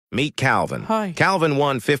Meet Calvin. Hi. Calvin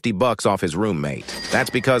won $50 off his roommate. That's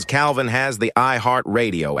because Calvin has the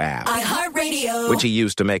iHeartRadio app. iHeartRadio. Which he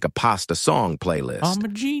used to make a pasta song playlist. I'm a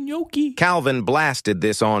genioki. Calvin blasted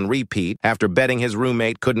this on repeat after betting his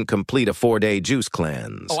roommate couldn't complete a 4-day juice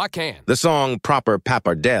cleanse. Oh, I can. The song Proper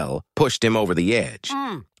Pappardelle pushed him over the edge.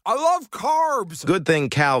 I love carbs. Good thing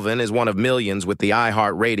Calvin is one of millions with the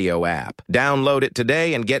iHeartRadio app. Download it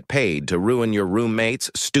today and get paid to ruin your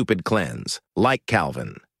roommate's stupid cleanse. Like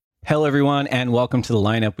Calvin. Hello, everyone, and welcome to The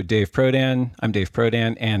Lineup with Dave Prodan. I'm Dave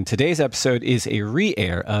Prodan, and today's episode is a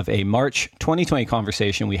re-air of a March 2020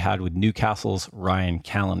 conversation we had with Newcastle's Ryan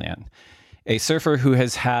Callinan, a surfer who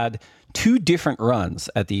has had two different runs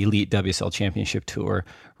at the Elite WSL Championship Tour.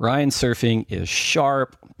 Ryan's surfing is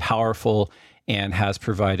sharp, powerful, and has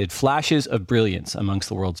provided flashes of brilliance amongst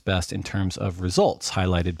the world's best in terms of results,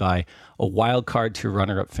 highlighted by a wildcard to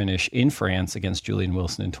runner-up finish in France against Julian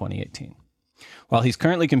Wilson in 2018. While he's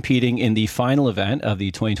currently competing in the final event of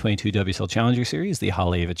the 2022 WSL Challenger Series, the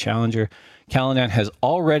Haleiwa Challenger, Callinan has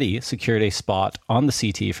already secured a spot on the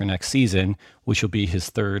CT for next season, which will be his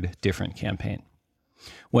third different campaign.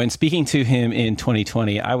 When speaking to him in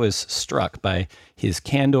 2020, I was struck by his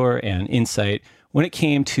candor and insight when it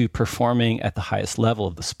came to performing at the highest level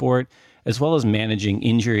of the sport, as well as managing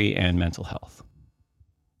injury and mental health.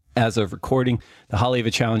 As of recording, the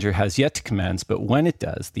Haleiwa Challenger has yet to commence, but when it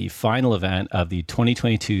does, the final event of the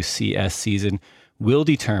 2022 CS season will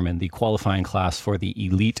determine the qualifying class for the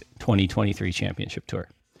Elite 2023 Championship Tour.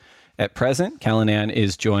 At present, Callinan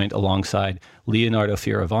is joined alongside Leonardo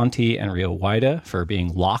Fioravanti and Rio Waida for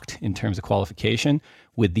being locked in terms of qualification,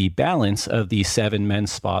 with the balance of the 7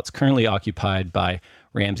 men's spots currently occupied by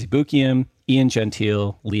Ramsey Bukiam, Ian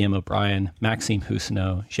Gentile, Liam O'Brien, Maxime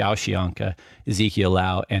Husseneau, Zhao Xianca, Ezekiel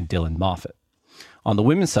Lau, and Dylan Moffat. On the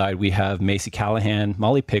women's side, we have Macy Callahan,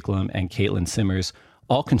 Molly Picklum, and Caitlin Simmers,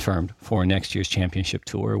 all confirmed for next year's championship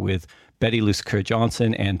tour, with Betty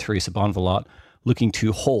Luce-Kerr-Johnson and Teresa Bonvalot looking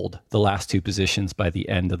to hold the last 2 positions by the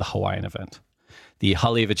end of the Hawaiian event. The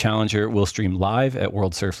Haleiwa Challenger will stream live at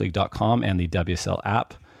worldsurfleague.com and the WSL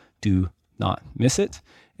app. Do not miss it.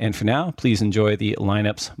 And for now, please enjoy the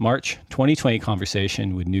Lineup's March 2020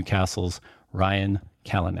 conversation with Newcastle's Ryan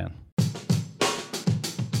Callinan.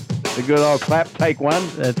 The good old clap, take one.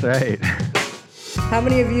 That's right. How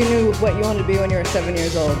many of you knew what you wanted to be when you were 7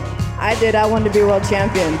 years old? I did. I wanted to be world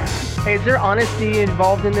champion. Hey, is there honesty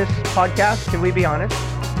involved in this podcast? Can we be honest?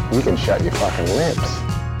 You can shut your fucking lips.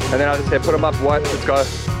 And then I'll just say, put them up once, let's go.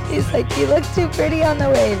 He's like, you look too pretty on the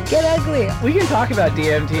wave. Get ugly. We can talk about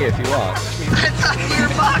DMT if you want. I thought you were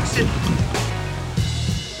boxing.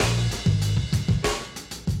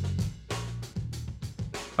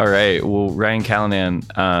 All right. Well, Ryan Callinan,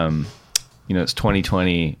 it's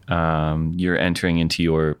 2020. You're entering into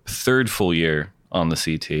your 3rd full year on the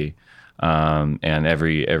CT. And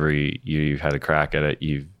every year you've had a crack at it,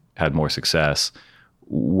 you've had more success.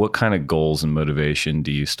 What kind of goals and motivation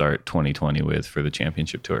do you start 2020 with for the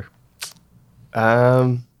championship tour?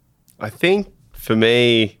 I think for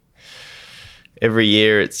me, every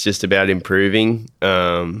year it's just about improving.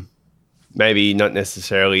 Maybe not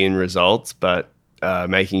necessarily in results, but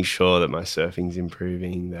making sure that my surfing's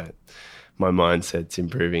improving, that my mindset's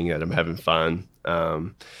improving, that I'm having fun.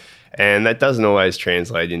 And that doesn't always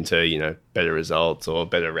translate into, better results or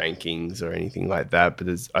better rankings or anything like that. But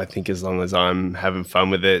I think as long as I'm having fun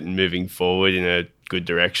with it and moving forward in a good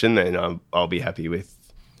direction, then I'll be happy with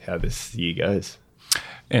how this year goes.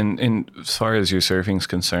 And as far as your surfing's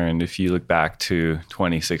concerned, if you look back to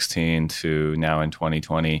 2016 to now in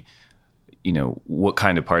 2020, what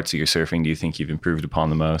kind of parts of your surfing do you think you've improved upon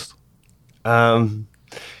the most? I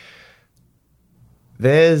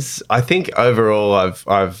think overall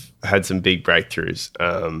I've had some big breakthroughs.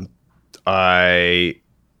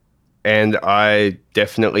 I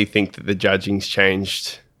definitely think that the judging's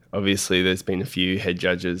changed. Obviously, there's been a few head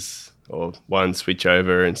judges or one switch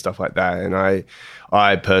over and stuff like that, and I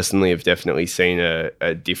personally have definitely seen a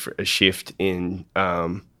shift in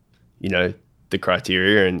the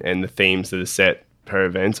criteria and the themes that are set per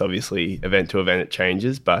event. Obviously, event to event it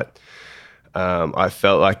changes, but I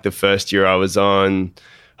felt like the first year I was on,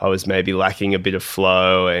 I was maybe lacking a bit of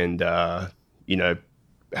flow and,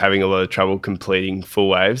 having a lot of trouble completing full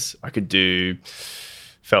waves.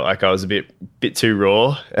 Felt like I was a bit too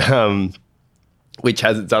raw, which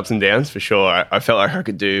has its ups and downs for sure. I felt like I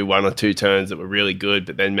could do 1 or 2 turns that were really good,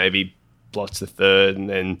 but then maybe blotch the third and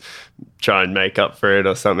then try and make up for it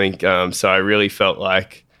or something. So I really felt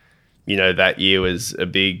like, that year was a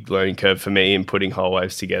big learning curve for me in putting whole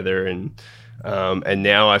waves together. And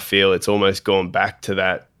now I feel it's almost gone back to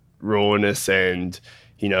that rawness and,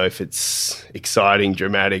 if it's exciting,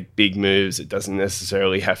 dramatic, big moves, it doesn't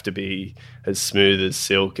necessarily have to be as smooth as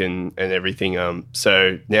silk and everything.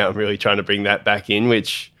 So now I'm really trying to bring that back in,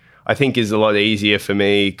 which I think is a lot easier for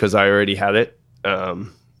me because I already had it.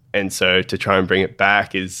 And so to try and bring it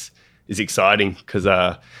back is exciting because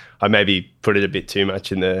I maybe put it a bit too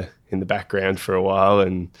much in the background for a while.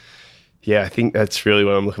 And yeah, I think that's really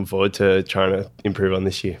what I'm looking forward to trying to improve on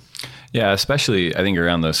this year. Yeah, especially I think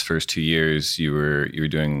around those first 2 years, you were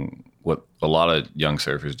doing what a lot of young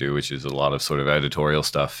surfers do, which is a lot of sort of editorial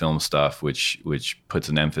stuff, film stuff, which puts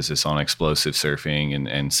an emphasis on explosive surfing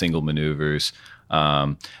and single maneuvers.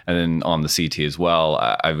 And then on the CT as well,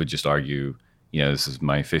 I would just argue, this is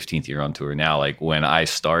my 15th year on tour now. Like when I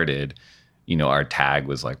started, our tag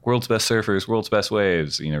was like world's best surfers, world's best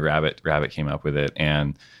waves. Rabbit came up with it,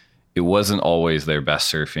 and it wasn't always their best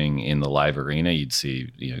surfing in the live arena. You'd see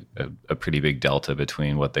a pretty big delta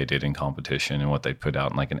between what they did in competition and what they put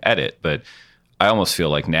out in like an edit. But I almost feel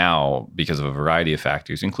like now, because of a variety of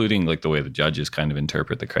factors, including like the way the judges kind of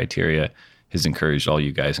interpret the criteria, has encouraged all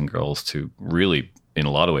you guys and girls to really, in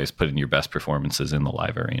a lot of ways, put in your best performances in the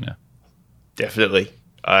live arena. Definitely.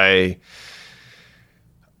 I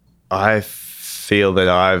feel that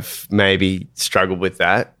I've maybe struggled with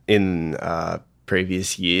that in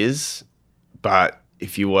previous years, but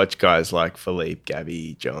if you watch guys like Philippe,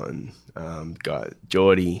 Gabby, John,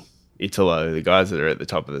 Geordie, Italo, the guys that are at the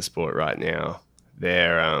top of the sport right now,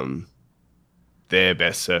 their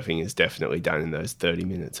best surfing is definitely done in those 30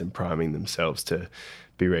 minutes and priming themselves to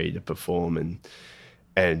be ready to perform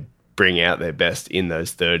and bring out their best in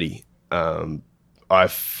those 30. I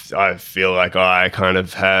feel like I kind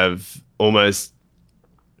of have almost,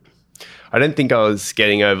 I don't think I was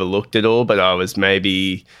getting overlooked at all, but I was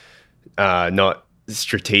maybe not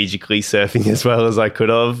strategically surfing as well as I could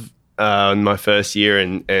have in my first year.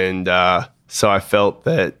 And so I felt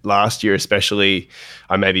that last year especially,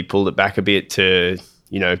 I maybe pulled it back a bit to,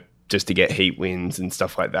 just to get heat wins and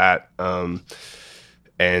stuff like that.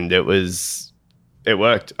 And it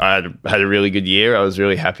worked. I had a really good year. I was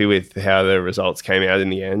really happy with how the results came out in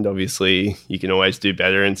the end. Obviously, you can always do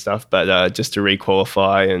better and stuff, but just to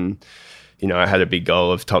re-qualify and, I had a big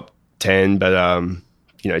goal of top 10, but,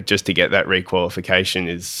 just to get that re-qualification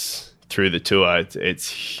is through the tour. It's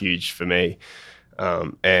huge for me.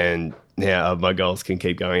 And now my goals can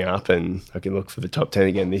keep going up and I can look for the top 10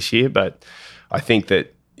 again this year. But I think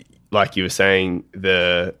that, like you were saying,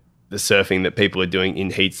 the surfing that people are doing in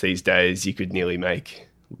heats these days, you could nearly make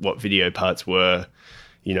what video parts were,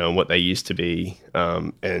 and what they used to be.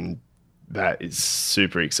 And that is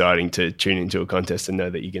super exciting to tune into a contest and know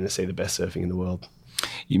that you're going to see the best surfing in the world.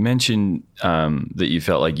 You mentioned that you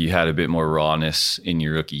felt like you had a bit more rawness in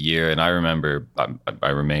your rookie year. And I remember,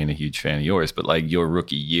 I remain a huge fan of yours, but like your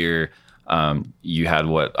rookie year, you had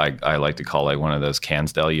what I like to call like one of those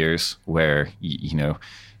Cansdale years where,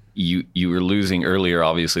 you were losing earlier,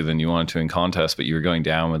 obviously, than you wanted to in contests, but you were going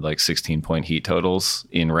down with like 16-point heat totals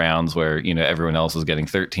in rounds where, everyone else was getting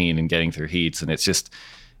 13 and getting through heats. And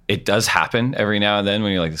it does happen every now and then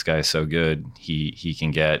when you're like, this guy is so good. He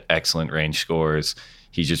can get excellent range scores.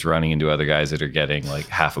 He's just running into other guys that are getting like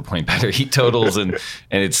half a point better heat totals. And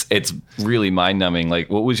it's really mind numbing. Like,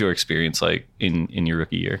 what was your experience like in your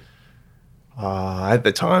rookie year? At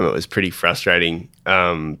the time, it was pretty frustrating.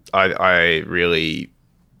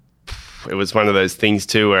 It was one of those things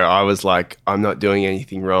too where I was like, I'm not doing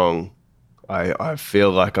anything wrong. I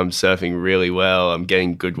feel like I'm surfing really well. I'm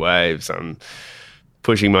getting good waves. I'm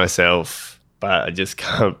pushing myself, but I just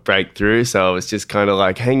can't break through. So I was just kind of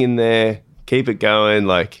like, hang in there, keep it going.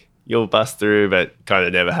 Like, you'll bust through, but kind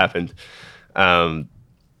of never happened. And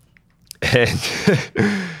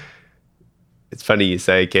it's funny you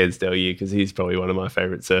say Cansdale year because he's probably one of my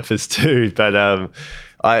favorite surfers too. But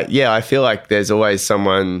I feel like there's always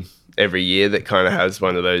someone every year that kind of has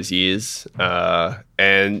one of those years.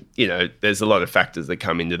 And, there's a lot of factors that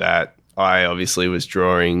come into that. I obviously was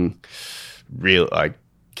drawing I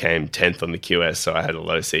came 10th on the QS, so I had a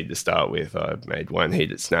low seed to start with. I made one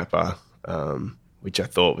heat at Snapper, which I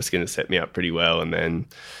thought was going to set me up pretty well, and then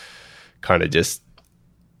kind of just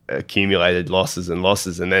accumulated losses.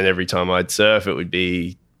 And then every time I'd surf, it would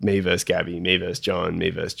be me versus Gabby, me versus John, me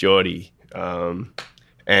versus Geordie.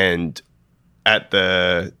 And at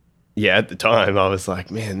the time, I was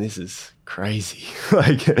like, man, this is crazy.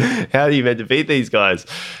 Like, how are you meant to beat these guys?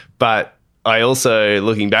 But I also,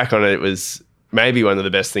 looking back on it, it was maybe one of the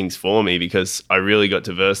best things for me because I really got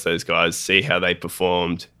to verse those guys, see how they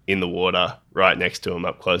performed in the water right next to them,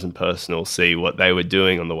 up close and personal, see what they were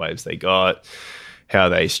doing on the waves they got, how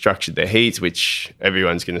they structured their heats, which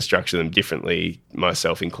everyone's going to structure them differently,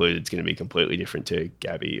 myself included. It's going to be completely different to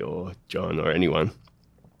Gabby or John or anyone.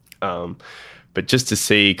 But just to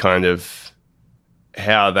see kind of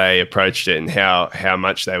how they approached it and how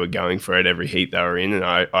much they were going for it every heat they were in, and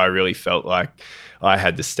I really felt like I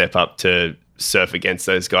had to step up to surf against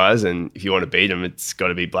those guys, and if you want to beat them, it's got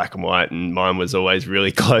to be black and white, and mine was always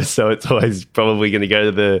really close, so it's always probably going to go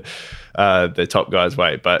to the top guy's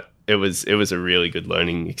way. But it was a really good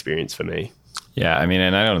learning experience for me. Yeah, I mean,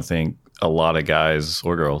 and I don't think a lot of guys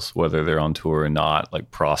or girls, whether they're on tour or not,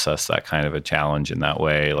 like process that kind of a challenge in that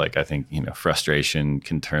way. Like, I think, you know, frustration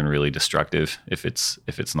can turn really destructive if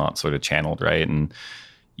it's not sort of channeled right. And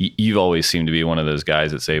you've always seemed to be one of those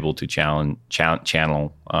guys that's able to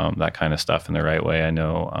channel that kind of stuff in the right way. I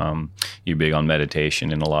know you're big on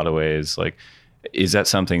meditation in a lot of ways. Like, is that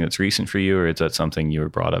something that's recent for you, or is that something you were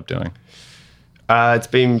brought up doing? It's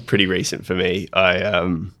been pretty recent for me.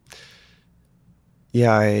 I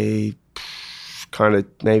kind of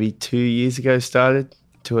maybe 2 years ago started,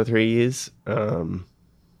 2 or 3 years,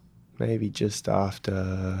 maybe just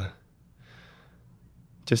after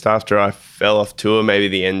I fell off tour, maybe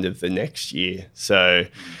the end of the next year. So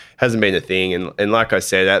hasn't been a thing. And like I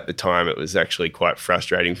said, at the time, it was actually quite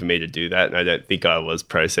frustrating for me to do that. And I don't think I was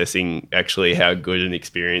processing actually how good an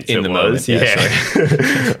experience it was.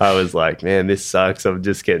 Yeah. I was like, man, this sucks. I'm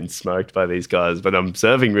just getting smoked by these guys, but I'm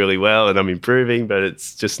serving really well and I'm improving, but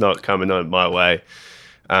it's just not coming on my way.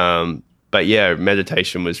 But yeah,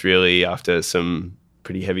 meditation was really, after some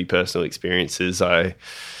pretty heavy personal experiences, I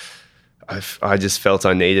just felt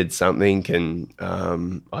I needed something, and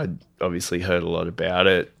I'd obviously heard a lot about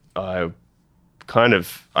it. I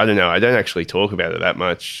don't know, I don't actually talk about it that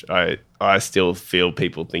much. I still feel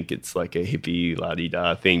people think it's like a hippie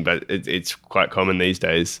la-di-da thing, but it's quite common these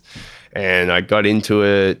days. And I got into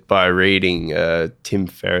it by reading Tim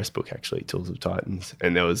Ferriss' book, actually, Tools of Titans,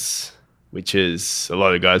 which is a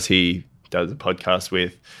lot of guys he does a podcast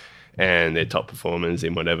with, and they're top performers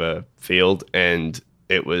in whatever field, and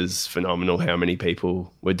it was phenomenal how many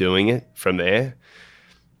people were doing it from there.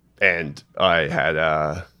 And I had,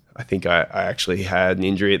 I think I actually had an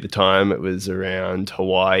injury at the time. It was around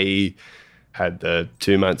Hawaii, had the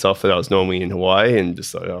 2 months off that I was normally in Hawaii, and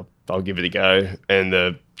just thought, I'll give it a go. And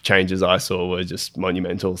the changes I saw were just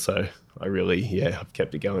monumental. So I really, I've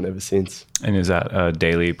kept it going ever since. And is that a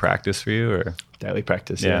daily practice for you, or? Daily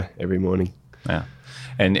practice, yeah, every morning. Yeah.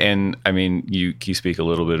 And I mean, you speak a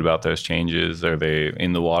little bit about those changes. Are they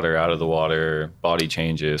in the water, out of the water, body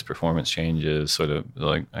changes, performance changes, sort of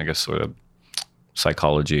like, I guess, sort of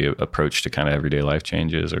psychology approach to kind of everyday life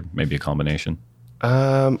changes, or maybe a combination?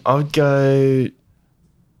 I would go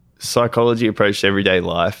psychology approach to everyday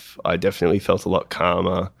life. I definitely felt a lot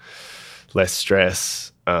calmer, less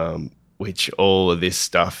stress, which all of this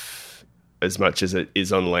stuff, as much as it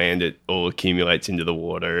is on land, it all accumulates into the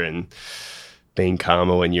water. And being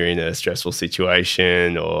calmer when you're in a stressful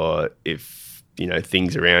situation, or if, you know,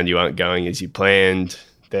 things around you aren't going as you planned,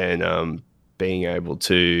 then being able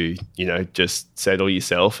to, you know, just settle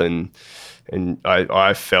yourself. And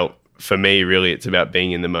I felt, for me, really, it's about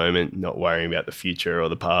being in the moment, not worrying about the future or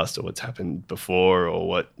the past or what's happened before or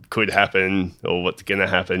what could happen or what's going to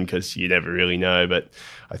happen, because you never really know. But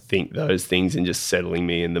I think those things, and just settling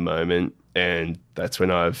me in the moment, and that's when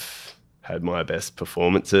I've had my best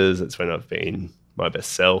performances. That's when I've been my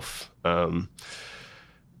best self. But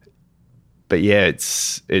yeah,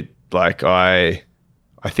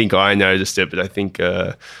 I think I noticed it, but I think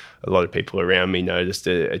a lot of people around me noticed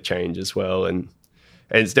a change as well. And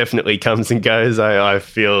it's definitely comes and goes. I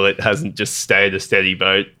feel it hasn't just stayed a steady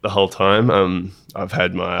boat the whole time. I've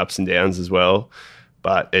had my ups and downs as well,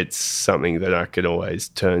 but it's something that I could always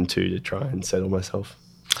turn to try and settle myself.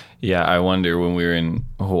 Yeah, I wonder, when we were in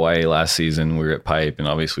Hawaii last season, we were at Pipe, and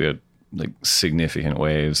obviously we had like significant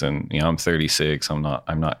waves. And, you know, I'm 36. I'm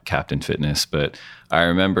not Captain Fitness, but I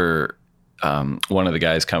remember one of the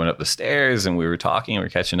guys coming up the stairs, and we were talking, we were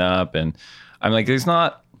catching up, and I'm like, there's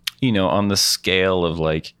not, you know, on the scale of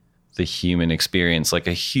like the human experience, like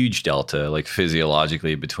a huge delta, like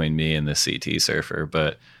physiologically, between me and the CT surfer.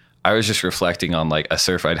 But I was just reflecting on like a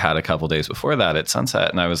surf I'd had a couple days before that at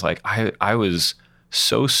Sunset, and I was like, I was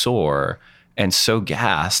so sore and so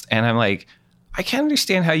gassed, and I'm like, I can't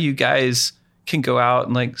understand how you guys can go out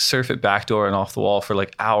and like surf it backdoor and off the wall for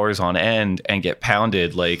like hours on end and get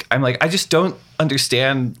pounded. Like, I'm like, I just don't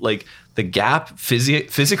understand like the gap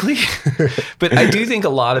physically. But I do think a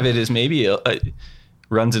lot of it is maybe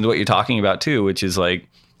runs into what you're talking about too, which is like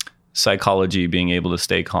psychology, being able to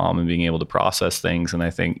stay calm and being able to process things. And I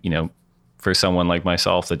think, you know, for someone like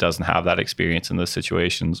myself that doesn't have that experience in those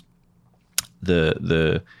situations,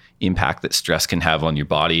 the impact that stress can have on your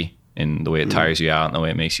body and the way it tires you out and the way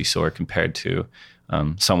it makes you sore compared to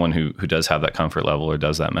someone who does have that comfort level or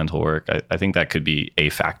does that mental work. I think that could be a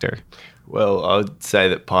factor. Well, I would say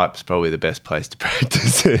that pipe's probably the best place to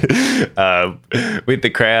practice with the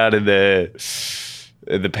crowd and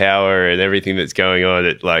the power and everything that's going on.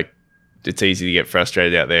 It's easy to get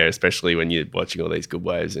frustrated out there, especially when you're watching all these good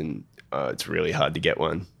waves, and it's really hard to get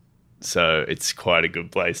one. So it's quite a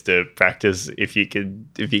good place to practice if you can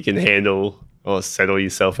handle or settle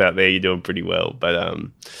yourself out there. You're doing pretty well. But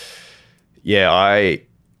yeah,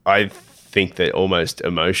 I think that almost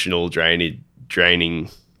emotional draining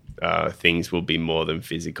things will be more than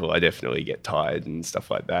physical. I definitely get tired and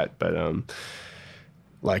stuff like that. But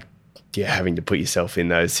having to put yourself in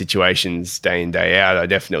those situations day in, day out, I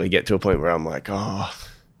definitely get to a point where I'm like, I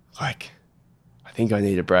think I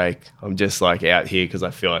need a break. I'm just out here because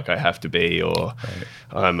I feel like I have to be, or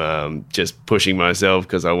I'm just pushing myself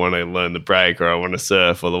because I want to learn the break, or I want to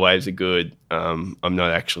surf, or the waves are good. I'm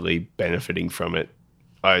not actually benefiting from it.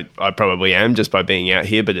 I probably am just by being out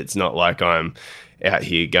here, but it's not like I'm out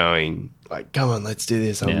here going come on, let's do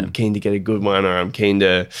this. I'm keen to get a good one, or I'm keen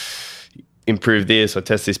to improve this or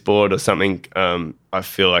test this board or something. I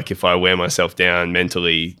feel like if I wear myself down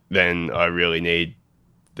mentally, then I really need,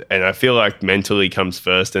 and I feel like mentally comes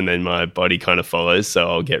first and then my body kind of follows. So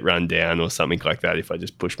I'll get run down or something like that if I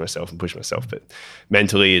just push myself. But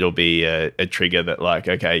mentally it'll be a trigger that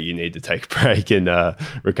okay, you need to take a break and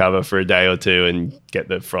recover for a day or two and get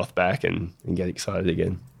the froth back and get excited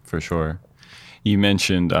again. For sure. You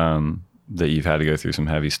mentioned that you've had to go through some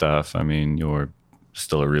heavy stuff. I mean, you're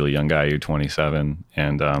still a really young guy. You're 27,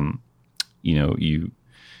 and you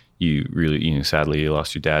really, sadly, you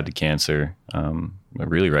lost your dad to cancer.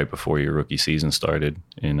 Really, right before your rookie season started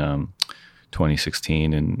in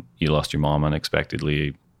 2016, and you lost your mom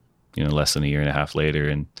unexpectedly. Less than a year and a half later,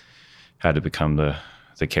 and had to become the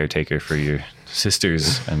caretaker for your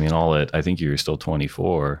sisters. I mean, I think you were still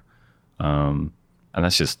 24, and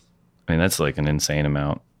that's just. I mean, that's an insane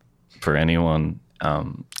amount for anyone.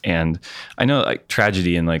 And I know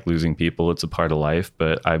tragedy and losing people, it's a part of life,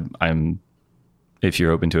 but I'm, if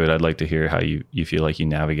you're open to it, I'd like to hear how you feel like you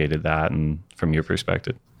navigated that and from your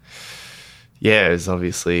perspective. Yeah, it's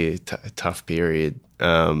obviously a tough period.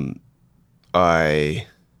 For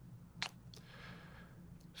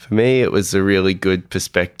me, it was a really good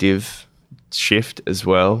perspective shift as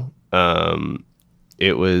well.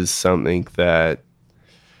 It was something that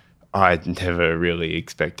I'd never really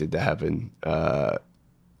expected to happen.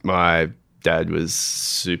 My dad was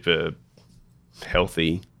super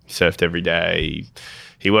healthy, surfed every day.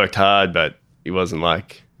 He worked hard, but he wasn't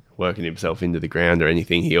working himself into the ground or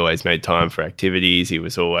anything. He always made time for activities. He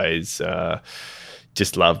was always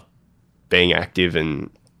just loved being active. And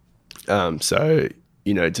so,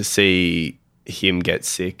 to see him get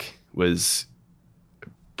sick was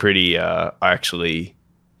pretty,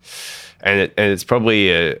 and it's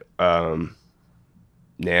probably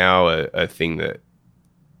now a thing that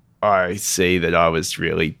I see that I was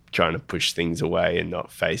really trying to push things away and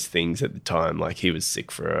not face things at the time. He was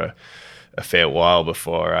sick for a fair while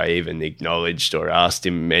before I even acknowledged or asked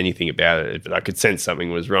him anything about it. But I could sense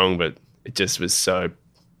something was wrong, but it just was it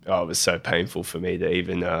was so painful for me to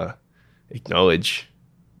even acknowledge.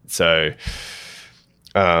 So,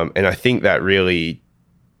 and I think that really,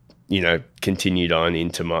 continued on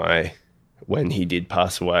into when he did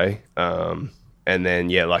pass away. And then,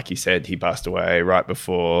 like you said, he passed away right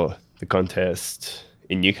before the contest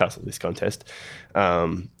in Newcastle, this contest.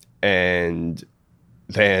 And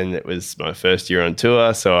then it was my first year on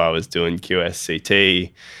tour, so I was doing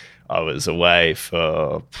QSCT. I was away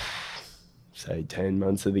for, say, 10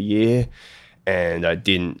 months of the year, and I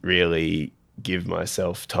didn't really give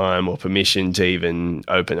myself time or permission to even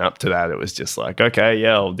open up to that. It was just okay,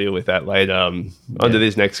 yeah, I'll deal with that later. On to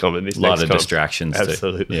this next comment. This a lot of distractions.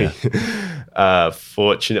 Absolutely.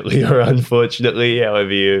 Fortunately or unfortunately,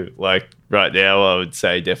 however you right now, I would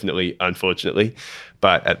say definitely unfortunately.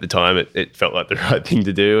 But at the time, it felt like the right thing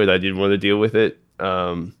to do, and I didn't want to deal with it.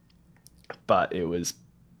 But it was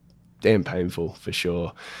damn painful for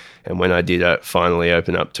sure. And when I did finally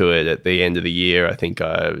open up to it at the end of the year, I think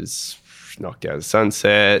I was knocked out of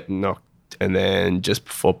Sunset, and then just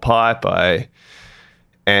before Pipe,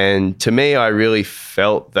 and to me, I really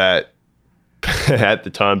felt that at the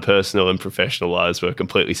time, personal and professional lives were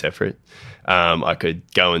completely separate. I could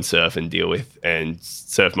go and surf and deal with and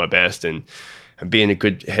surf my best and be in a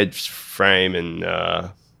good head frame and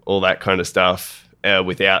all that kind of stuff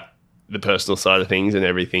without the personal side of things and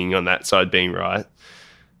everything on that side being right,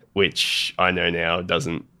 which I know now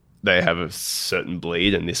doesn't. They have a certain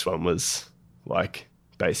bleed, and this one was like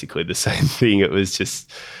basically the same thing. It was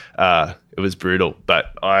just, it was brutal.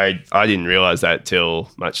 But I didn't realize that till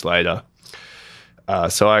much later.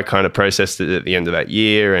 So I kind of processed it at the end of that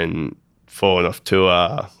year and fallen off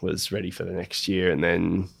tour, was ready for the next year. And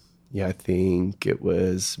then, I think it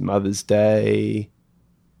was Mother's Day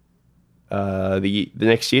the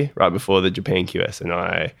next year, right before the Japan QS. And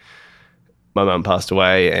my mum passed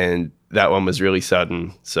away, and that one was really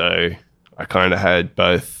sudden. So I kind of had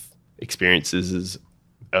both experiences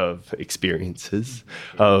of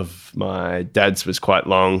my dad's was quite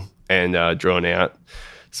long and drawn out.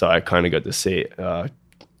 So I kind of got to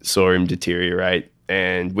saw him deteriorate,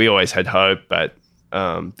 and we always had hope, but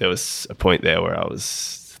there was a point there where I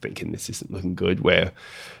was thinking this isn't looking good, where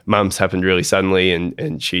mum's happened really suddenly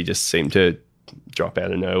and she just seemed to drop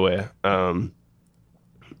out of nowhere,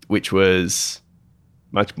 which was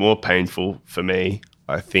much more painful for me,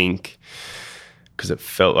 I think, because it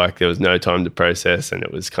felt like there was no time to process, and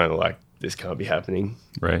it was kind of like, this can't be happening.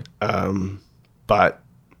 Right. But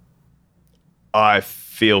I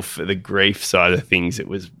feel for the grief side of things, it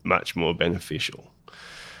was much more beneficial.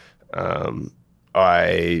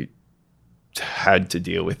 I had to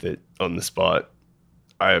deal with it on the spot.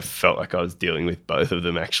 I felt like I was dealing with both of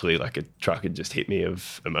them, actually, like a truck had just hit me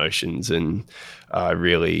of emotions. And I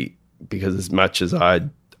really, because as much as I'd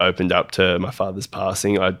opened up to my father's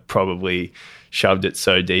passing, I'd probably shoved it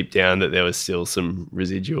so deep down that there was still some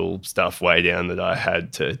residual stuff way down that I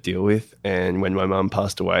had to deal with. And when my mum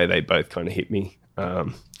passed away, they both kind of hit me. I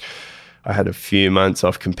had a few months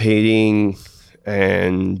off competing,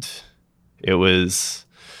 and it was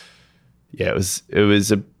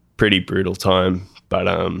a pretty brutal time. But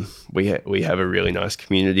we have a really nice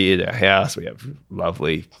community at our house. We have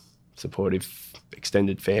lovely, supportive,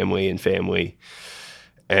 extended family,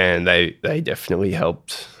 and they definitely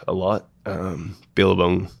helped a lot.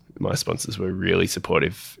 Billabong, my sponsors, were really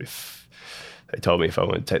supportive. If they told me if I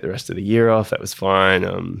wanted to take the rest of the year off, that was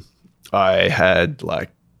fine. I had like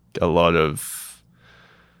a lot of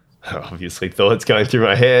obviously thoughts going through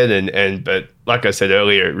my head, but like I said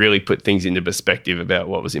earlier, it really put things into perspective about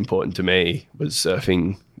what was important to me. Was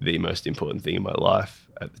surfing the most important thing in my life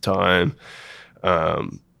at the time,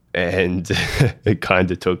 and it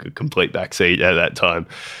kind of took a complete backseat at that time.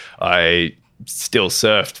 I still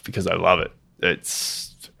surfed because I love it.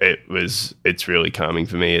 It's really calming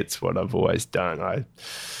for me. It's what I've always done.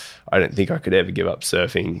 I don't think I could ever give up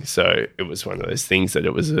surfing. So it was one of those things that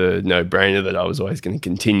it was a no-brainer that I was always going to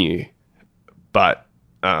continue. But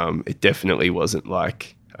it definitely wasn't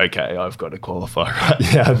like, okay, I've got to qualify right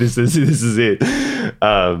now. This is it.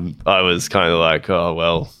 I was kind of like, oh,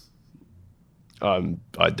 well, I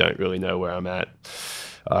don't really know where I'm at.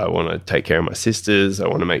 I want to take care of my sisters. I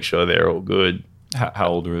want to make sure they're all good. How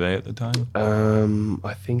old were they at the time?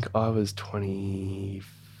 I think I was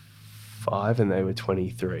 25 and they were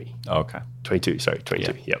 23. Oh, okay. 22, sorry,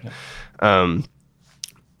 22, yeah. Yep.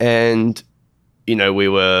 And, we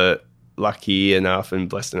were lucky enough and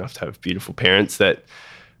blessed enough to have beautiful parents that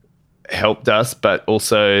helped us, but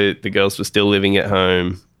also the girls were still living at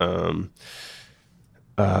home.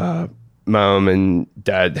 Mum and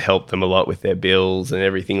dad helped them a lot with their bills and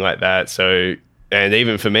everything like that. So, and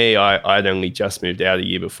even for me, I'd only just moved out a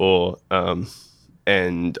year before,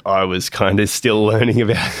 and I was kind of still learning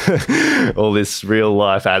about all this real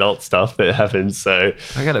life adult stuff that happens. So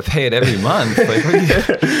I got to pay it every month. Like, what do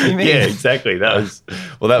you mean? Yeah, exactly. That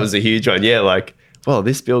was a huge one. Yeah, like, well,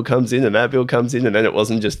 this bill comes in and that bill comes in, and then it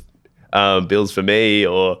wasn't just bills for me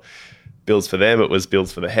or bills for them. It was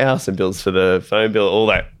bills for the house and bills for the phone bill, all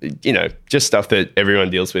that, just stuff that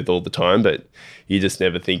everyone deals with all the time, but you just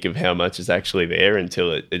never think of how much is actually there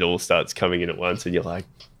until it all starts coming in at once, and you're like,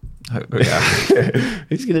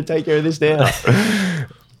 who's going to take care of this now?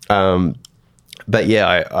 But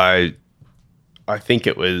yeah, I think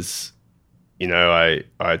it was, I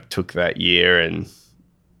took that year and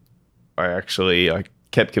I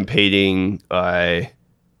kept competing.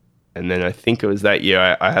 And then I think it was that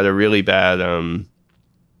year I had a really bad,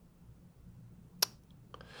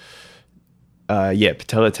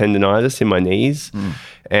 patellar tendonitis in my knees.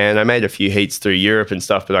 And I made a few heats through Europe and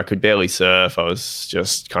stuff, but I could barely surf. I was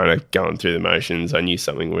just kind of going through the motions. I knew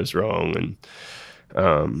something was wrong.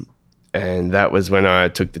 And that was when I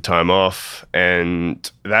took the time off. And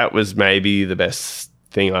that was maybe the best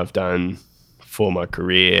thing I've done for my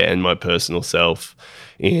career and my personal self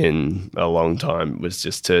in a long time, was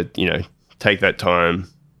just to, take that time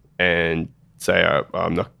and say,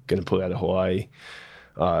 I'm not going to pull out of Hawaii.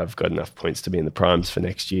 I've got enough points to be in the primes for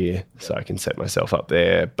next year, so I can set myself up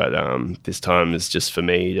there. But this time is just for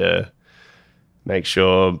me to make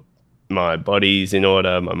sure my body's in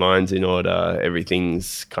order, my mind's in order,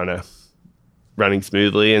 everything's kind of running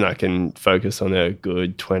smoothly, and I can focus on a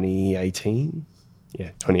good 2018.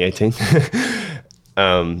 Yeah, 2018.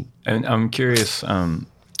 And I'm curious,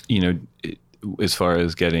 as far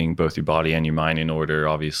as getting both your body and your mind in order,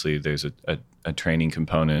 obviously there's a training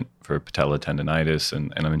component for patella tendonitis,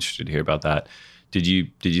 and I'm interested to hear about that. Did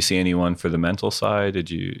you see anyone for the mental side? Did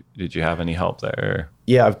you have any help there?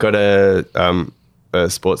 Yeah, I've got a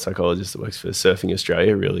sports psychologist that works for Surfing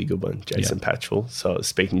Australia, a really good one, Jason Patchell. So I was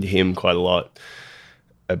speaking to him quite a lot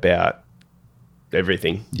about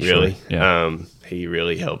everything, really. Sure. Yeah. He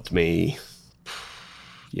really helped me.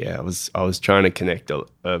 Yeah, I was trying to connect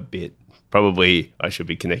a bit. Probably I should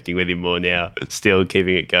be connecting with him more now, still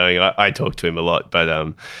keeping it going. I talk to him a lot,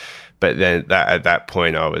 but then at that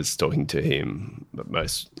point I was talking to him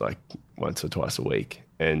most like once or twice a week.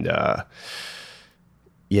 And but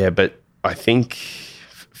I think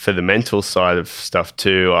for the mental side of stuff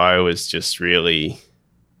too, I was just really,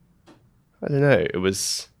 I don't know, it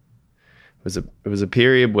was a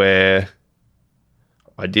period where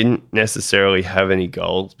I didn't necessarily have any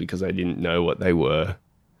goals because I didn't know what they were.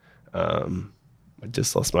 I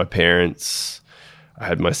just lost my parents. I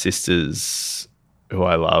had my sisters who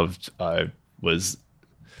I loved. I was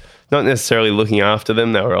not necessarily looking after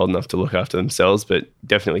them. They were old enough to look after themselves, but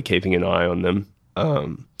definitely keeping an eye on them.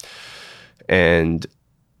 And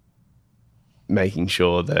making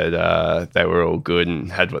sure that they were all good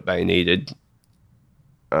and had what they needed,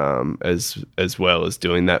 as well as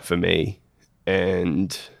doing that for me.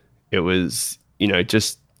 And it was, I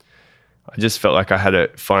just felt like I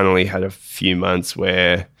finally had a few months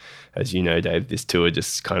where, as you know, Dave, this tour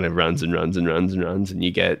just kind of runs and runs and runs and runs, and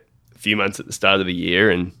you get a few months at the start of the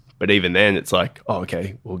year, but even then it's like, oh,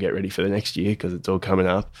 okay, we'll get ready for the next year because it's all coming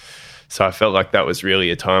up. So I felt like that was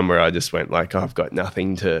really a time where I just went like, oh, I've got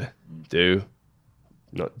nothing to do,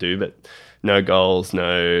 but no goals,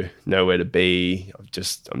 nowhere to be. I'm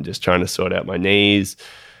just trying to sort out my knees.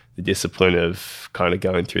 The discipline of kind of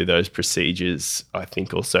going through those procedures, I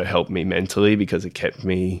think, also helped me mentally because it kept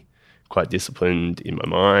me quite disciplined in my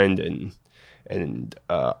mind, and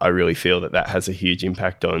I really feel that has a huge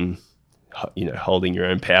impact on, holding your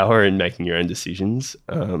own power and making your own decisions.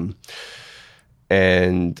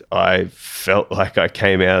 And I felt like I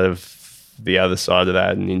came out of the other side of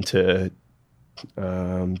that and into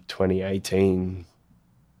 2018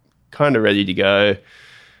 kind of ready to go.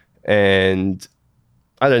 And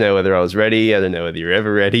I don't know whether I was ready. I don't know whether you're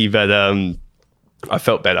ever ready, but I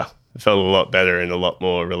felt better. I felt a lot better and a lot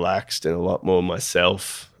more relaxed and a lot more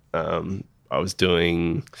myself. I was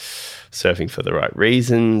doing surfing for the right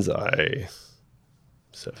reasons. Surfing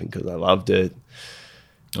because I loved it.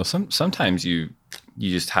 Well, sometimes you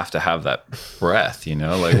just have to have that breath,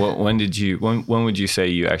 Like when would you say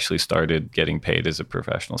you actually started getting paid as a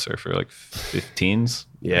professional surfer? Like 15s?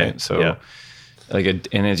 Yeah. Right? So yeah.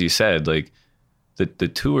 And as you said, like the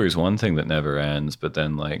tour is one thing that never ends, but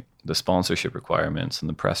then like the sponsorship requirements and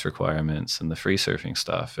the press requirements and the free surfing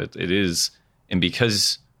stuff, it is, and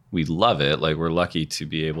because we love it, like we're lucky to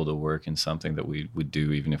be able to work in something that we would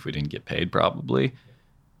do even if we didn't get paid probably.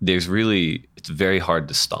 It's very hard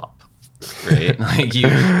to stop, right? Like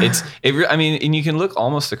and you can look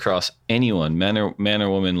almost across anyone, man or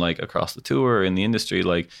woman, like across the tour or in the industry,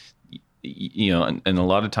 like, and a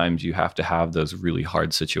lot of times you have to have those really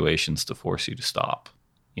hard situations to force you to stop,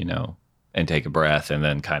 and take a breath and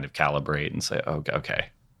then kind of calibrate and say, oh, okay,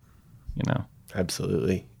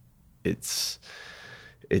 Absolutely.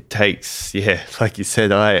 It takes, like you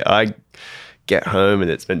said, I get home and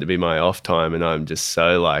it's meant to be my off time and I'm just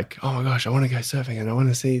so like, oh my gosh, I want to go surfing and I want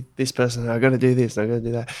to see this person and I got to do this and I got to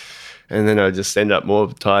do that. And then I just end up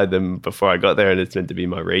more tired than before I got there, and it's meant to be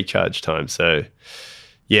my recharge time. So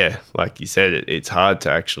yeah, like you said, it's hard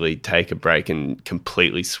to actually take a break and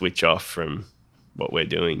completely switch off from what we're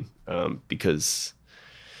doing, because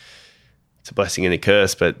it's a blessing and a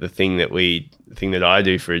curse. But the thing that I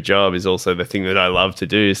do for a job is also the thing that I love to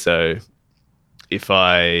do. So if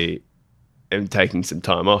I am taking some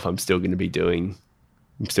time off, I'm still going to be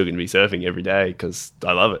surfing every day because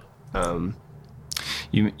I love it.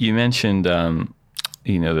 You mentioned,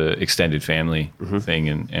 the extended family thing,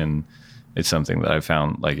 and it's something that I've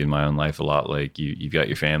found like in my own life a lot. Like you've got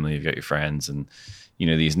your family, you've got your friends, and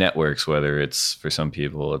these networks, whether it's for some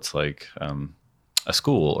people it's like a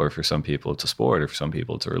school, or for some people it's a sport, or for some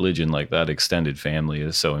people it's a religion. Like that extended family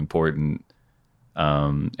is so important.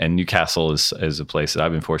 And Newcastle is a place that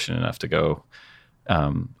I've been fortunate enough to go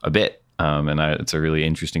a bit. And it's a really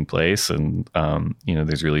interesting place, and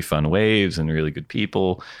there's really fun waves and really good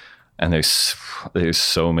people, and there's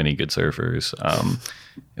so many good surfers.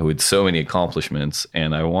 with so many accomplishments.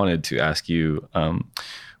 And I wanted to ask you,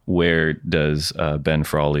 where does Ben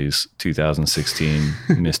Frawley's 2016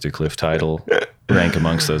 Mr. Cliff title rank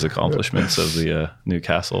amongst those accomplishments of the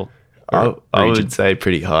Newcastle? I would say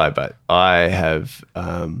pretty high, but I have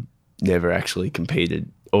never actually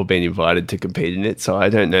competed or been invited to compete in it, so I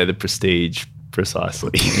don't know the prestige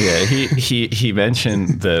precisely. Yeah, he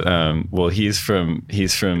mentioned that. Well, he's from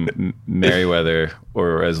Merriweather,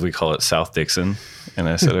 or as we call it, South Dixon, and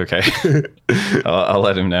I said, okay, I'll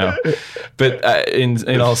let him know. But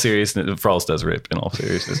in all seriousness, Frawls does rip. In all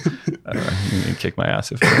seriousness, I don't know, you can kick my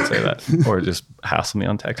ass if I don't say that, or just hassle me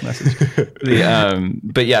on text message.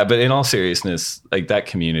 But in all seriousness, like, that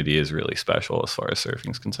community is really special as far as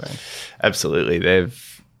surfing's concerned. Absolutely, they've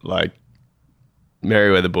like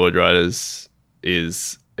Merriweather Board Riders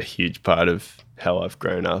is a huge part of how I've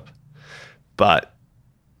grown up,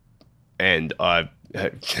 and I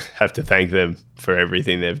have to thank them for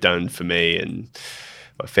everything they've done for me and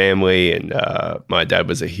my family, and my dad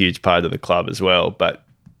was a huge part of the club as well. But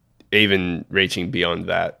even reaching beyond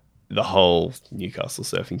that, the whole Newcastle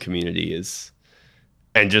surfing community is,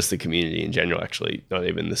 and just the community in general, actually, not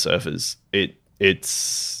even the surfers,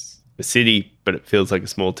 it's a city, but it feels like a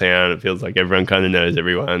small town. It feels like everyone kind of knows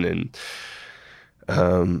everyone, and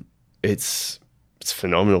it's a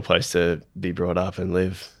phenomenal place to be brought up and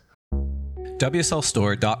live.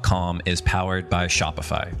 WSLstore.com is powered by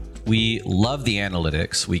Shopify. We love the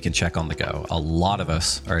analytics we can check on the go. A lot of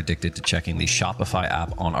us are addicted to checking the Shopify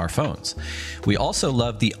app on our phones. We also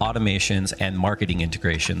love the automations and marketing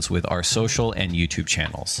integrations with our social and YouTube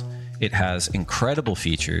channels. It has incredible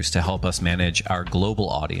features to help us manage our global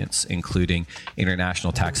audience, including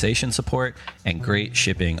international taxation support and great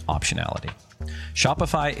shipping optionality.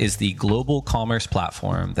 Shopify is the global commerce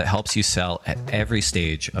platform that helps you sell at every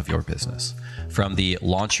stage of your business. From the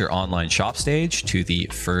launch your online shop stage to the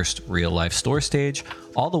first real life store stage,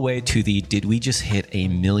 all the way to the did we just hit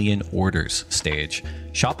 1 million orders stage,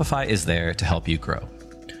 Shopify is there to help you grow.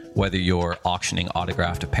 Whether you're auctioning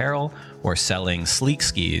autographed apparel or selling sleek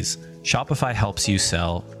skis, Shopify helps you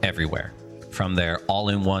sell everywhere. From their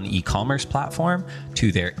all-in-one e-commerce platform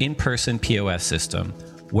to their in-person POS system,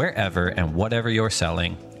 wherever and whatever you're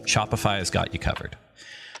selling, Shopify has got you covered.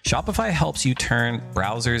 Shopify helps you turn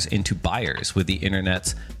browsers into buyers with the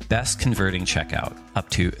internet's best converting checkout, up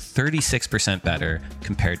to 36% better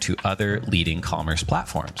compared to other leading commerce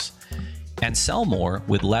platforms. And sell more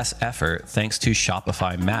with less effort thanks to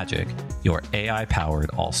Shopify Magic, your AI-powered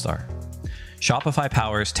all-star. Shopify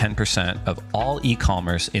powers 10% of all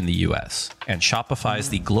e-commerce in the US, and Shopify is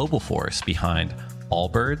the global force behind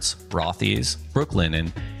Allbirds, Rothy's,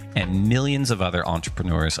 Brooklinen, and millions of other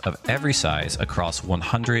entrepreneurs of every size across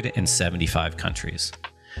 175 countries.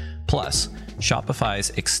 Plus,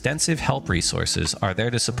 Shopify's extensive help resources are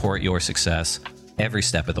there to support your success every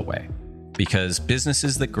step of the way. Because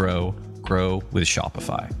businesses that grow, grow with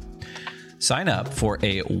Shopify. Sign up for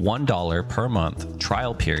a $1 per month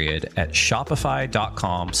trial period at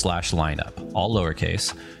shopify.com/lineup, all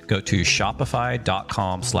lowercase. Go to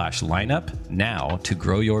shopify.com/lineup now to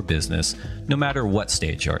grow your business no matter what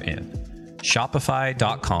stage you're in.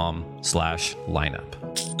 Shopify.com/lineup.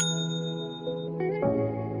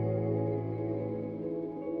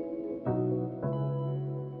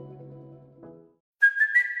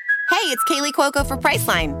 Hey, it's Kaylee Cuoco for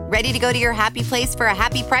Priceline. Ready to go to your happy place for a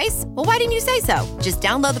happy price? Well, why didn't you say so? Just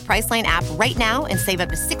download the Priceline app right now and save up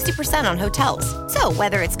to 60% on hotels. So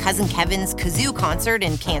whether it's Cousin Kevin's Kazoo Concert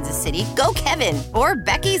in Kansas City, go Kevin, or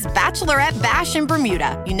Becky's Bachelorette Bash in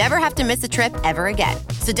Bermuda, you never have to miss a trip ever again.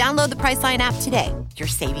 So download the Priceline app today. Your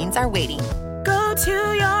savings are waiting. Go to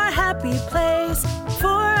your happy place for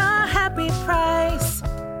a happy price.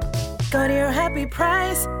 Go to your happy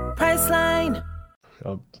price, Priceline.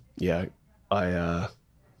 Yeah, I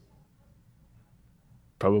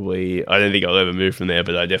don't think I'll ever move from there,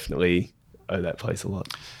 but I definitely owe that place a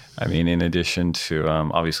lot. I mean, in addition to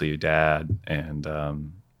obviously your dad and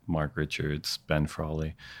Mark Richards, Ben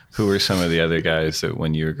Frawley, who were some of the other guys that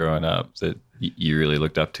when you were growing up that you really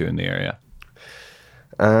looked up to in the area?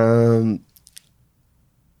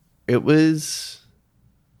 It's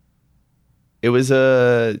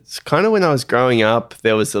kind of when I was growing up,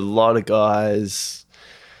 there was a lot of guys,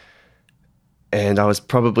 and I was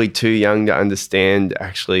probably too young to understand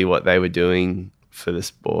actually what they were doing for the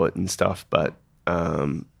sport and stuff. But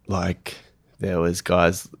like there was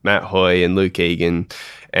guys, Matt Hoy and Luke Egan,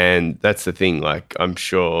 and that's the thing. Like I'm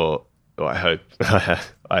sure, or I hope I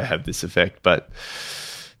have this effect, but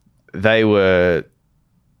they were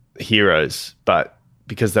heroes. But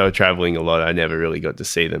because they were traveling a lot, I never really got to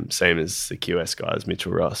see them. Same as the QS guys,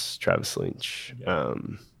 Mitchell Ross, Travis Lynch,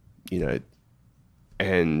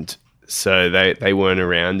 and so they weren't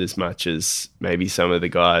around as much as maybe some of the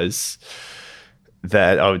guys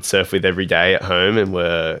that I would surf with every day at home, and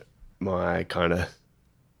were my kind of,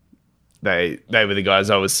 they were the guys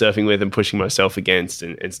I was surfing with and pushing myself against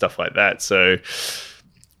and stuff like that. So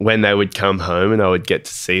when they would come home and I would get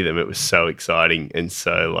to see them, it was so exciting and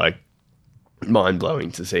so like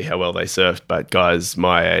mind-blowing to see how well they surfed. But guys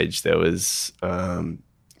my age, there was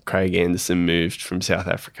Craig Anderson, moved from South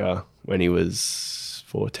Africa when he was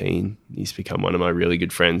 14. He's become one of my really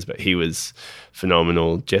good friends, but he was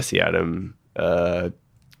phenomenal. Jesse Adam, a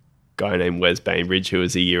guy named Wes Bainbridge, who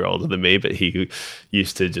was a year older than me, but he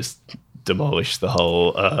used to just demolish the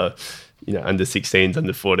whole under 16s,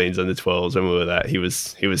 under 14s, under 12s. When we were that, he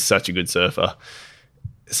was such a good surfer.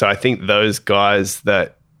 So I think those guys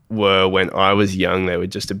that were, when I was young, they were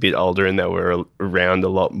just a bit older and they were around a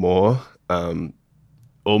lot more.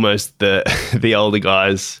 Almost the older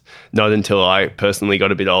guys, not until I personally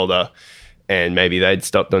got a bit older and maybe they'd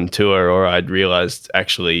stopped on tour or I'd realised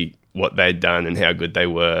actually what they'd done and how good they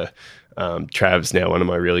were. Trav's now one of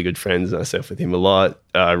my really good friends and I surf with him a lot.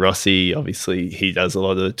 Rossi, obviously, he does a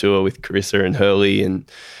lot of the tour with Carissa and Hurley and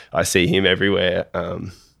I see him everywhere.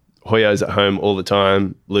 Hoyo's at home all the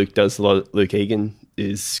time. Luke does a lot. Luke Egan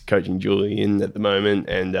is coaching Julian at the moment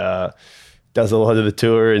and does a lot of the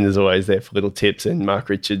tour and is always there for little tips. And Mark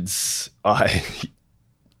Richards,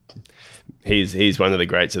 he's one of the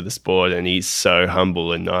greats of the sport and he's so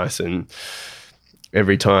humble and nice. And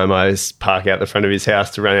every time I park out the front of his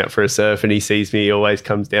house to run out for a surf and he sees me, he always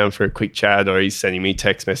comes down for a quick chat or he's sending me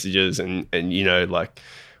text messages. And like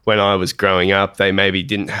when I was growing up, they maybe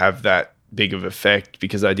didn't have that big of effect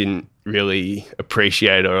because I didn't really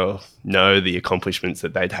appreciate or know the accomplishments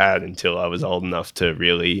that they'd had until I was old enough to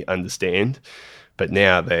really understand. But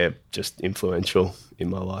now they're just influential in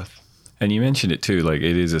my life. And you mentioned it too, like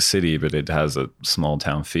it is a city, but it has a small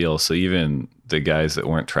town feel. So even the guys that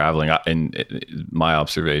weren't traveling, and my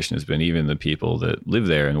observation has been even the people that live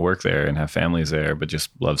there and work there and have families there, but just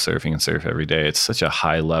love surfing and surf every day. It's such a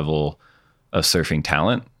high level of surfing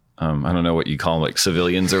talent. I don't know what you call them, like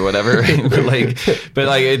civilians or whatever,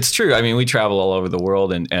 but it's true. I mean, we travel all over the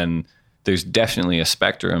world and there's definitely a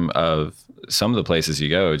spectrum of some of the places you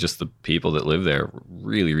go, just the people that live there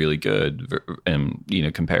really, really good. And,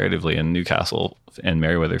 comparatively, and Newcastle and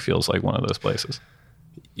Merriweather feels like one of those places.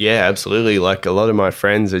 Yeah, absolutely. Like a lot of my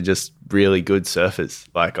friends are just really good surfers.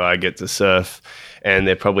 Like I get to surf and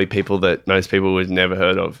they're probably people that most people would never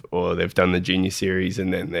heard of, or they've done the junior series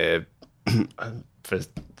and then they're for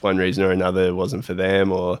one reason or another it wasn't for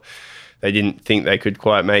them, or they didn't think they could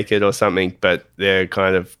quite make it or something, but they're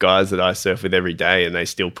kind of guys that I surf with every day and they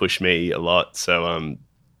still push me a lot. So I'm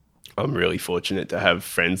really fortunate to have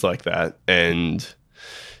friends like that and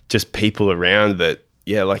just people around that,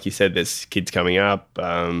 yeah, like you said, there's kids coming up,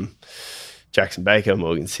 Jackson Baker,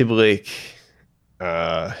 Morgan Sibilic,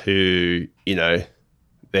 who,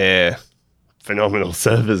 they're phenomenal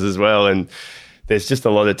surfers as well. And there's just a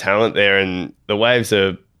lot of talent there and the waves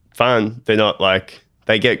are fun. They're not like,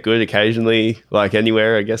 they get good occasionally, like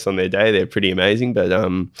anywhere, I guess, on their day. They're pretty amazing. But,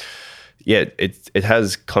 it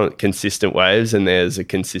has consistent waves and there's a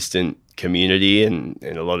consistent community and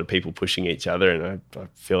a lot of people pushing each other. And I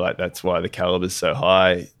feel like that's why the caliber is so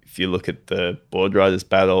high. If you look at the Board Riders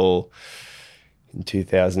Battle in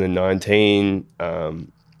 2019,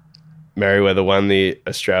 Merriweather won the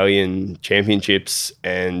Australian Championships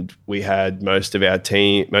and we had most of our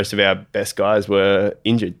best guys were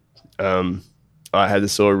injured. I had a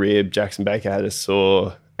sore rib, Jackson Baker had a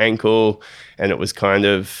sore ankle, and it was kind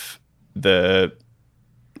of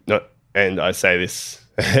and I say this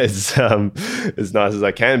as nice as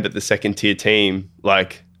I can, but the second tier team,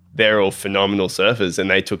 like they're all phenomenal surfers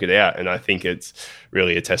and they took it out. And I think it's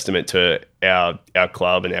really a testament to our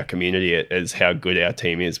club and our community as how good our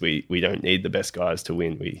team is. We don't need the best guys to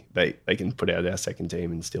win. They can put out our second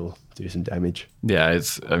team and still do some damage. Yeah,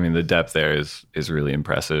 the depth there is really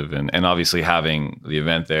impressive. And obviously having the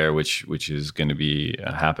event there, which is going to be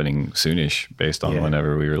happening soonish based on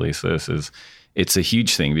whenever we release this, it's a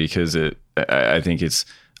huge thing because I think it's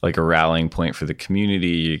like a rallying point for the community.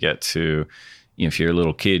 You get to, if you're a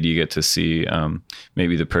little kid, you get to see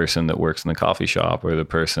maybe the person that works in the coffee shop or the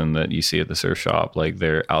person that you see at the surf shop, like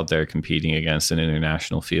they're out there competing against an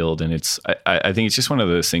international field. And I think it's just one of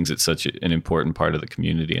those things that's such an important part of the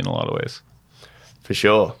community in a lot of ways. For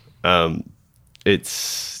sure. I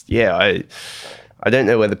don't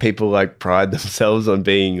know whether people like pride themselves on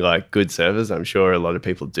being like good surfers. I'm sure a lot of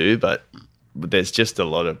people do, but there's just a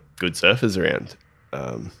lot of good surfers around.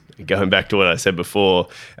 Going back to what I said before,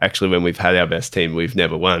 actually, when we've had our best team, we've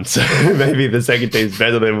never won. So maybe the second team's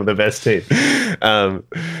better than the best team.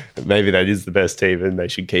 Maybe that is the best team and they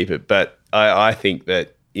should keep it. But I think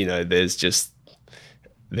that,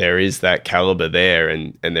 there is that caliber there,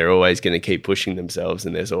 and they're always going to keep pushing themselves,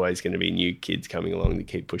 and there's always going to be new kids coming along to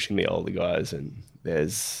keep pushing the older guys. And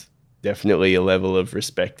there's definitely a level of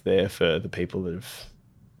respect there for the people that have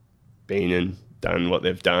been and done what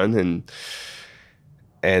they've done.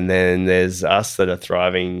 And then there's us that are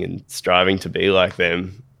thriving and striving to be like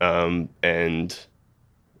them. And,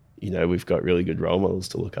 we've got really good role models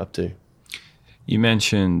to look up to. You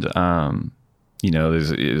mentioned,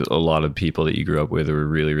 there's a lot of people that you grew up with who were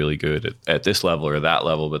really, really good at this level or that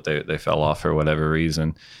level, but they fell off for whatever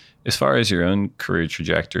reason. As far as your own career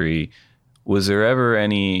trajectory, was there ever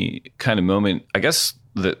any kind of moment, I guess,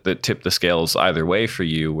 that tipped the scales either way for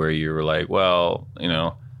you, where you were like, well,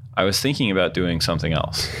 I was thinking about doing something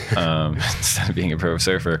else instead of being a pro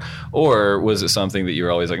surfer? Or was it something that you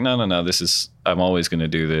were always like, no, I'm always going to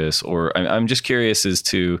do this? Or I'm just curious as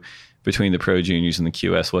to, between the pro juniors and the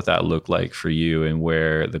QS, what that looked like for you and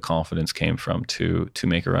where the confidence came from to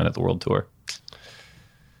make a run at the World Tour.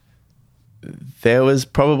 There was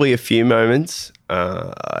probably a few moments.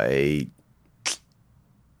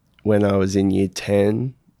 When I was in year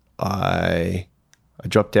 10, I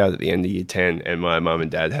dropped out at the end of year 10, and my mum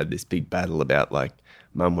and dad had this big battle about, like,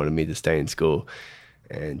 mum wanted me to stay in school,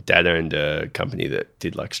 and dad owned a company that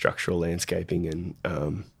did like structural landscaping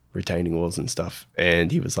and retaining walls and stuff.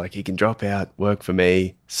 And he was like, you can drop out, work for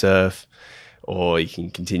me, surf, or you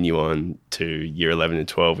can continue on to year 11 and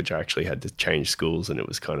 12, which I actually had to change schools, and it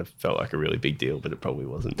was kind of felt like a really big deal, but it probably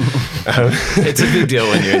wasn't. It's a big deal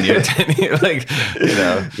when you're in year 10. You're like,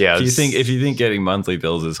 yeah. If you think getting monthly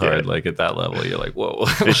bills is hard, like at that level, you're like, whoa.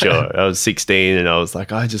 For sure. I was 16 and I was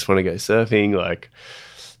like, I just want to go surfing. Like,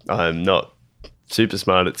 I'm not super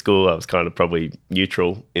smart at school. I was kind of probably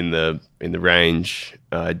neutral in the range.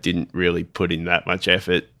 I didn't really put in that much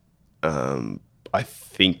effort. I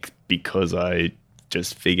think because I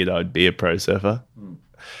just figured I'd be a pro surfer.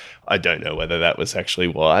 I don't know whether that was actually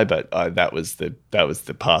why, but that was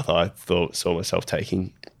the path I saw myself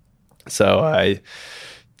taking. So I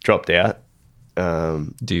dropped out.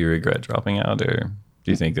 Do you regret dropping out, or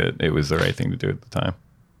do you think that it was the right thing to do at the time?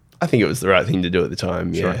 I think it was the right thing to do at the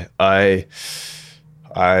time. Sure. Yeah,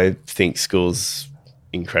 I think school's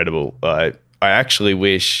incredible. I actually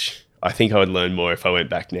I think I would learn more if I went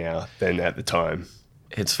back now than at the time.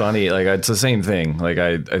 It's funny, like it's the same thing. Like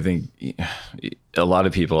I think a lot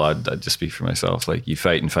of people, I'd just speak for myself, like you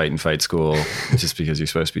fight and fight and fight school just because you're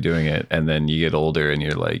supposed to be doing it. And then you get older and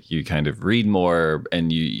you're like, you kind of read more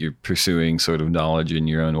and you're pursuing sort of knowledge in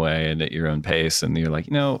your own way and at your own pace. And you're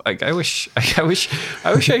like, I wish I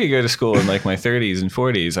could go to school in like my 30s and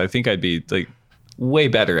 40s. I think I'd be like way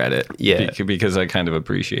better at it. Yeah. Because I kind of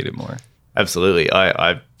appreciate it more. Absolutely.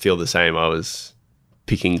 I feel the same. I was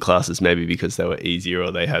picking classes maybe because they were easier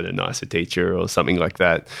or they had a nicer teacher or something like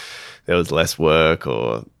that. There was less work,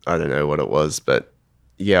 or I don't know what it was. But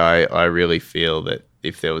yeah, I really feel that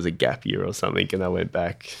if there was a gap year or something and I went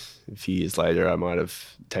back a few years later, I might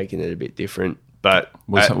have taken it a bit different. But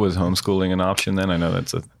was homeschooling an option then? I know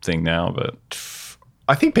that's a thing now, but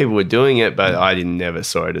I think people were doing it, but I never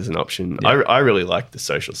saw it as an option. Yeah. I really liked the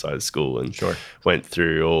social side of school and went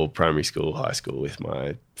through all primary school, high school with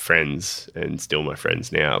my friends and still my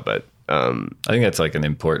friends now. But I think that's like an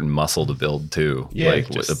important muscle to build too. Yeah,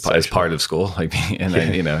 like as part of school. Like, and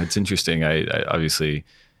then, it's interesting. I obviously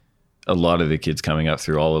a lot of the kids coming up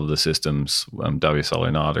through all of the systems, WSL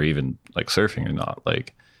or not, or even like surfing or not,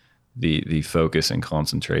 like the focus and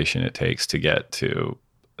concentration it takes to get to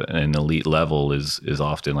an elite level is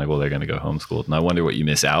often like, well, they're going to go homeschooled. And I wonder what you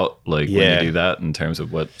miss out, like when you do that, in terms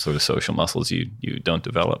of what sort of social muscles you don't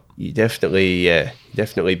develop. You definitely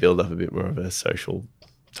build up a bit more of a social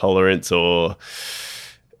tolerance, or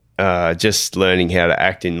just learning how to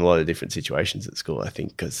act in a lot of different situations at school, I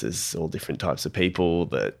think, because there's all different types of people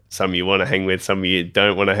that some you want to hang with, some you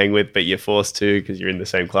don't want to hang with, but you're forced to because you're in the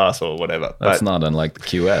same class or whatever. That's not unlike the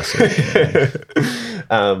QS.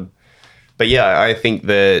 But yeah, I think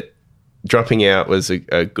that dropping out was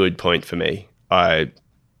a good point for me. I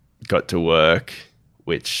got to work,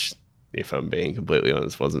 which, if I'm being completely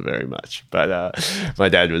honest, wasn't very much. But my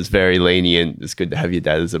dad was very lenient. It's good to have your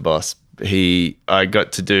dad as a boss. I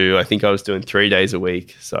got to do, I think I was doing 3 days a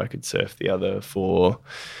week, so I could surf the other 4.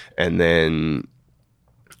 And then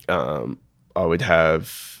I would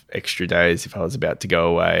have extra days if I was about to go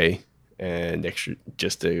away. and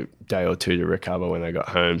just a day or two to recover when I got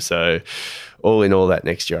home. So all in all, that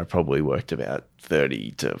next year I probably worked about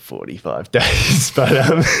 30 to 45 days. But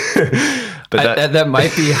that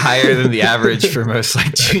might be higher than the average for most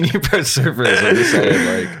like junior pro surfers. I'm just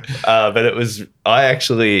saying, like, but I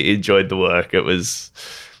actually enjoyed the work. It was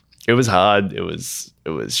hard. It was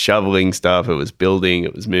shoveling stuff. It was building.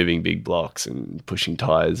 It was moving big blocks and pushing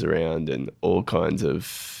tires around and all kinds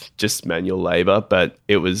of just manual labor. But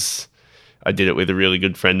I did it with a really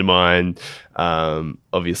good friend of mine.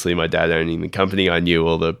 Obviously, my dad owning the company, I knew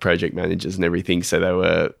all the project managers and everything, so they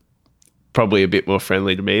were probably a bit more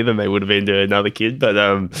friendly to me than they would have been to another kid. But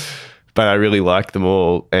I really liked them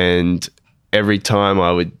all, and every time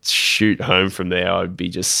I would shoot home from there, I'd be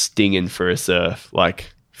just stinging for a surf,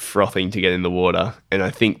 like frothing to get in the water. And I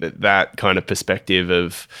think that kind of perspective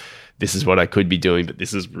of this is what I could be doing, but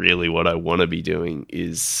this is really what I want to be doing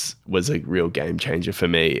was a real game changer for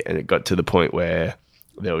me. And it got to the point where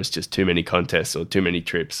there was just too many contests or too many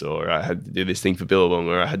trips, or I had to do this thing for Billabong,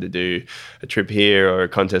 or I had to do a trip here or a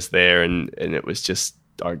contest there. And it was just,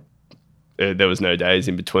 there was no days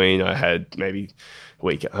in between. I had maybe a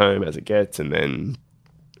week at home as it gets, and then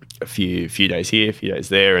a few days here, a few days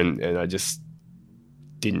there. And I just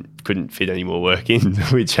couldn't fit any more work in,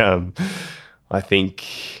 which I think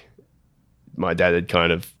my dad had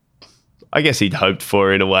kind of, I guess he'd hoped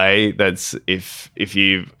for in a way. That's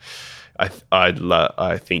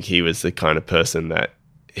I think he was the kind of person that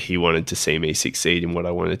he wanted to see me succeed in what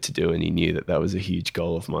I wanted to do, and he knew that was a huge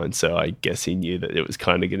goal of mine. So I guess he knew that it was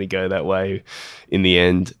kind of going to go that way in the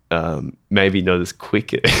end. Maybe not as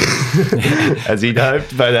quick as he'd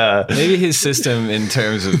hoped, but maybe his system in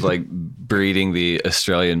terms of like breeding the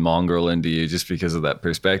Australian mongrel into you, just because of that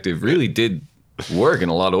perspective, really did work in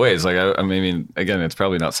a lot of ways. Like I mean, again, it's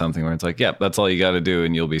probably not something where it's like, yeah, that's all you got to do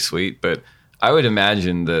and you'll be sweet. But I would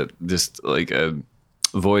imagine that just like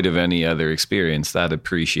void of any other experience, that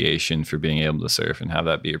appreciation for being able to surf and have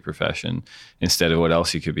that be your profession instead of what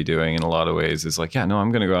else you could be doing in a lot of ways is like, yeah, no,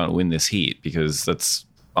 I'm going to go out and win this heat because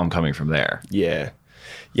I'm coming from there. Yeah.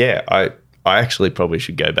 I actually probably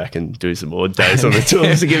should go back and do some more days on the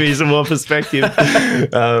tools to give you some more perspective.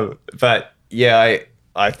 But yeah,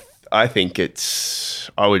 I think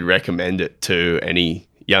I would recommend it to any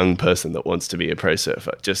young person that wants to be a pro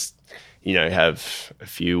surfer. Just, have a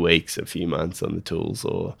few weeks, a few months on the tools,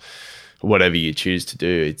 or whatever you choose to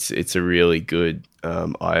do. It's a really good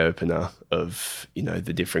eye opener of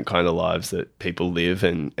the different kind of lives that people live,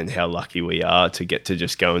 and how lucky we are to get to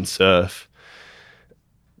just go and surf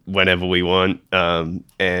whenever we want,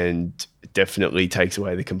 and it definitely takes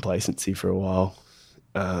away the complacency for a while.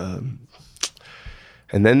 And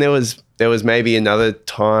then there was maybe another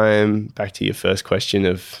time, back to your first question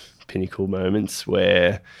of pinnacle moments,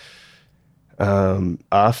 where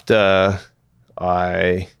after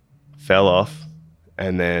I fell off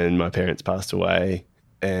and then my parents passed away,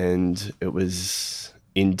 and it was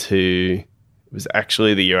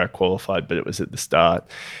actually the year I qualified, but it was at the start,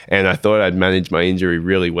 and I thought I'd managed my injury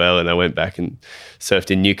really well, and I went back and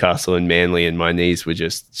surfed in Newcastle and Manly, and my knees were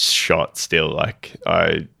just shot still. Like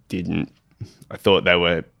I thought they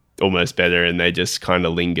were almost better, and they just kind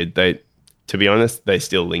of lingered. To be honest, they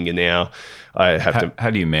still linger now. How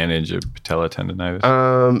do you manage a patella tendonitis?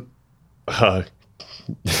 Well,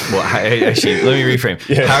 actually, let me reframe.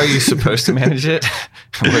 Yeah. How are you supposed to manage it?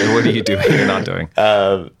 What are you doing or not doing?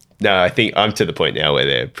 No, I think I'm to the point now where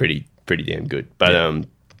they're pretty damn good. But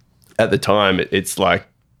at the time, it's like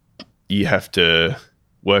you have to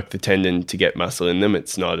work the tendon to get muscle in them.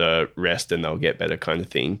 It's not a rest and they'll get better kind of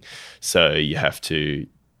thing. So you have to.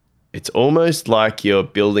 It's almost like you're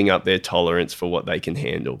building up their tolerance for what they can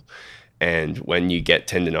handle. And when you get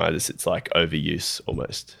tendonitis, it's like overuse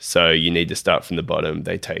almost. So you need to start from the bottom.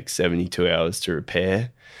 They take 72 hours to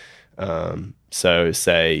repair. So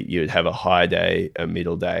say you'd have a high day, a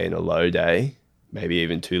middle day, and a low day, maybe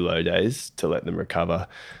even 2 low days to let them recover.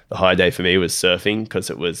 The high day for me was surfing because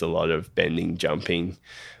it was a lot of bending, jumping,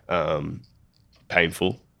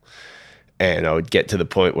 painful. And I would get to the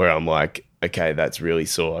point where I'm like, okay, that's really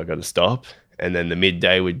sore, I got to stop. And then the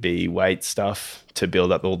midday would be weight stuff to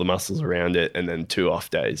build up all the muscles around it, and then 2 off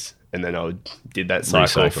days. And then did that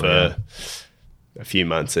cycle for a few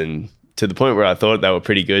months, and to the point where I thought they were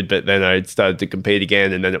pretty good, but then I started to compete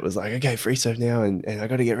again, and then it was like, okay, free surf now, and I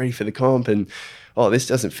got to get ready for the comp, and this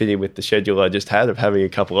doesn't fit in with the schedule I just had of having a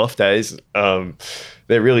couple off days. They're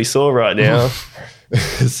really sore right now.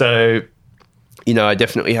 So, I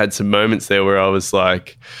definitely had some moments there where I was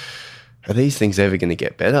like, are these things ever going to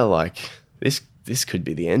get better? Like this could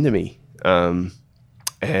be the end of me. And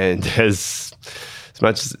as as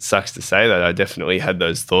much as it sucks to say that, I definitely had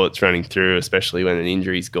those thoughts running through, especially when an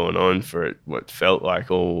injury's gone on for what felt like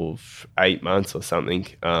 8 months or something.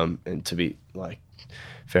 And to be like,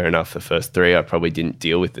 fair enough, the first 3 I probably didn't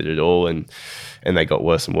deal with it at all, and they got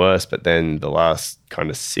worse and worse. But then the last kind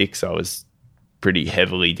of 6, I was pretty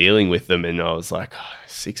heavily dealing with them, and I was like,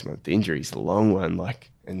 6-month injury is a long one, like,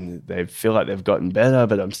 and they feel like they've gotten better,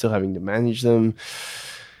 but I'm still having to manage them.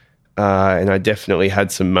 And I definitely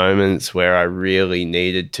had some moments where I really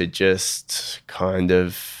needed to just kind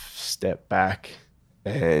of step back.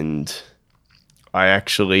 And I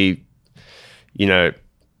actually, it's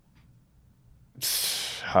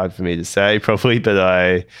hard for me to say probably, but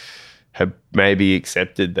I have maybe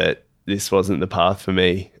accepted that this wasn't the path for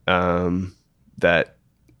me, that,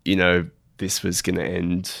 this was going to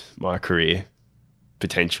end my career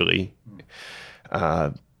potentially.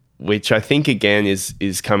 Which I think, again,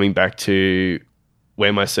 is coming back to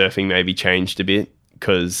where my surfing maybe changed a bit,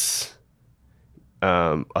 because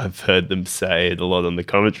I've heard them say it a lot on the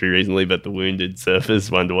commentary recently, but the wounded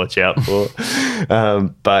surfer's one to watch out for.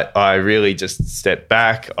 But I really just stepped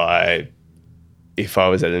back. If I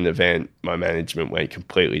was at an event, my management went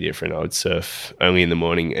completely different. I would surf only in the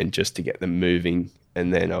morning and just to get them moving,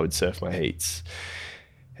 and then I would surf my heats.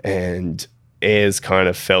 And airs kind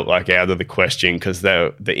of felt like out of the question, because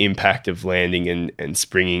the impact of landing and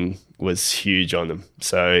springing was huge on them.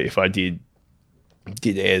 So if I did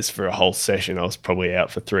airs for a whole session, I was probably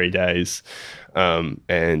out for 3 days.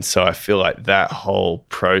 And so I feel like that whole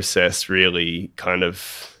process really kind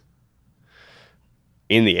of,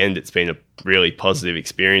 in the end, it's been a really positive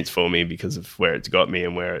experience for me because of where it's got me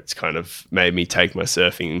and where it's kind of made me take my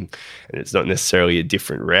surfing. And it's not necessarily a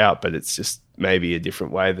different route, but it's just maybe a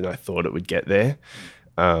different way than I thought it would get there.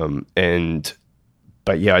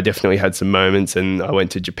 But yeah, I definitely had some moments, and I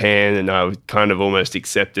went to Japan, and I kind of almost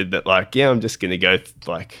accepted that, like, yeah, I'm just going to go,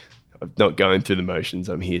 I'm not going through the motions.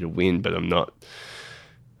 I'm here to win, but I'm not.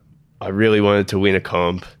 I really wanted to win a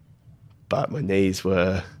comp, but my knees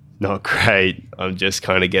were not great. I'm just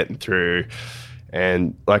kind of getting through.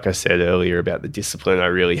 And like I said earlier about the discipline, I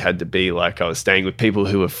really had to be like, I was staying with people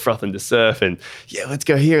who were frothing to surf and, yeah, let's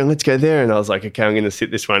go here and let's go there. And I was like, okay, I'm going to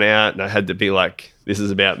sit this one out. And I had to be like, this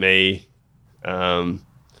is about me.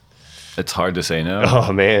 It's hard to say no.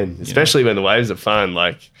 Oh, man, especially when the waves are fun.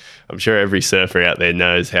 Like, I'm sure every surfer out there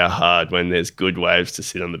knows how hard when there's good waves to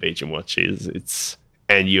sit on the beach and watch is.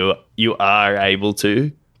 And you are able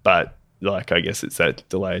to, but like, I guess it's that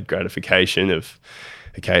delayed gratification of,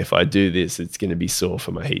 okay, if I do this, it's going to be sore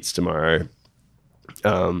for my heats tomorrow.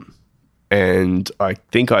 And I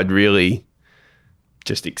think I'd really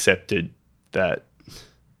just accepted that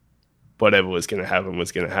whatever was going to happen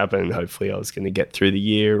was going to happen. Hopefully I was going to get through the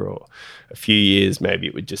year or a few years. Maybe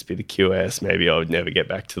it would just be the QS. Maybe I would never get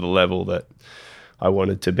back to the level that I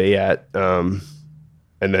wanted to be at. And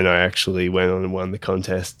then I actually went on and won the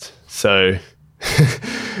contest. So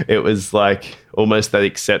it was like almost that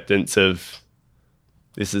acceptance of,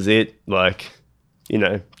 this is it. Like,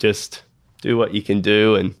 just do what you can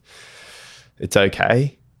do and it's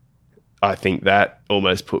okay. I think that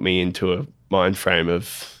almost put me into a mind frame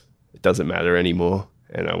of it doesn't matter anymore.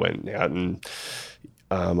 And I went out and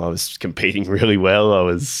I was competing really well. I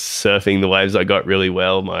was surfing the waves I got really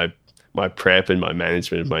well. My prep and my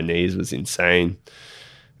management of my knees was insane.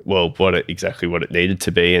 Well, exactly what it needed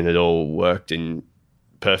to be, and it all worked in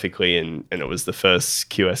perfectly. And it was the first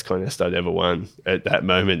QS contest I'd ever won at that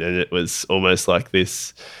moment. And it was almost like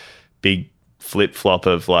this big flip flop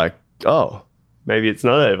of like, oh, maybe it's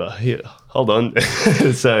not over. Here, hold on.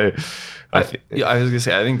 So I was gonna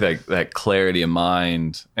say, I think that clarity of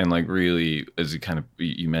mind and like really, as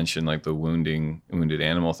you mentioned, like the wounded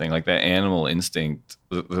animal thing, like that animal instinct,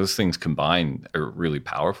 those things combined are really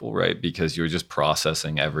powerful, right? Because you're just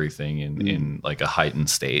processing everything in like a heightened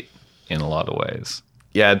state in a lot of ways.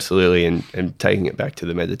 Yeah, absolutely. And taking it back to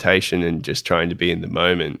the meditation and just trying to be in the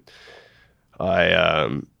moment.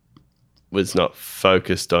 I was not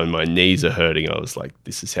focused on my knees are hurting. I was like,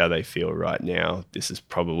 this is how they feel right now. This is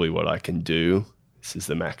probably what I can do. This is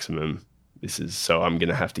the maximum. So I'm going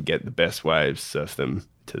to have to get the best waves, surf them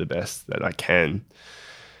to the best that I can.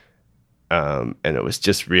 And it was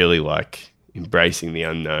just really like embracing the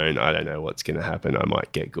unknown. I don't know what's going to happen. I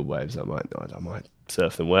might get good waves. I might not. I might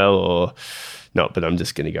surf them well or not, but I'm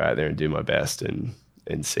just going to go out there and do my best and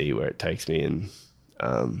see where it takes me. And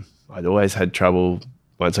I'd always had trouble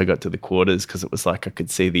once I got to the quarters because it was like I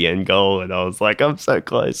could see the end goal and I was like, I'm so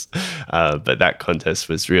close. But that contest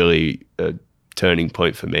was really a turning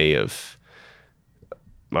point for me of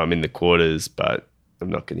I'm in the quarters, but I'm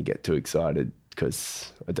not going to get too excited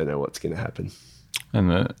because I don't know what's going to happen.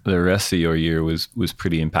 And the rest of your year was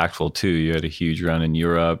pretty impactful too. You had a huge run in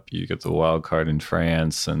Europe. You got the wild card in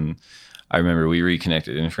France, and I remember we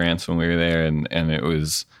reconnected in France when we were there, and it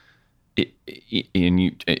was.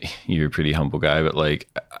 And you're a pretty humble guy, but like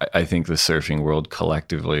I think the surfing world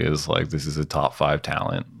collectively is like, this is a top 5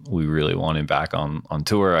 talent. We really want him back on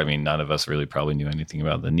tour. I mean, none of us really probably knew anything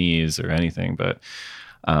about the knees or anything, but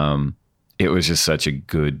it was just such a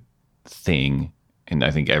good thing. And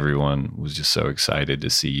I think everyone was just so excited to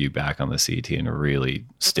see you back on the CT and really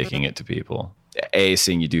sticking it to people. A,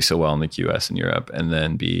 seeing you do so well in the QS in Europe, and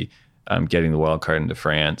then B, getting the wild card into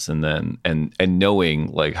France, and then and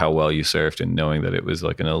knowing like how well you surfed, and knowing that it was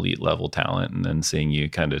like an elite level talent, and then seeing you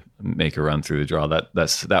kind of make a run through the draw, that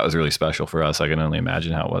was really special for us. I can only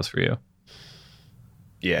imagine how it was for you.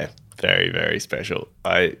 Yeah, very, very special.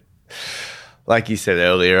 Like you said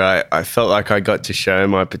earlier, I felt like I got to show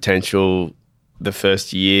my potential the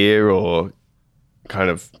first year, or kind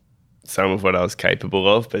of some of what I was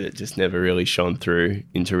capable of, but it just never really shone through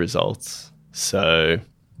into results. So,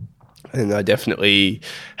 and I definitely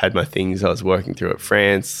had my things I was working through at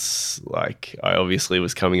France. Like, I obviously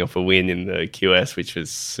was coming off a win in the QS, which was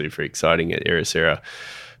super exciting at Ericeira.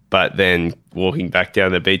 But then walking back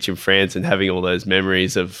down the beach in France and having all those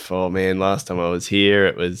memories of, oh man, last time I was here,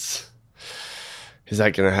 it was, is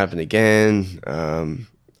that going to happen again?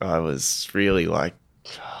 I was really like,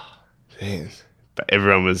 oh, man. But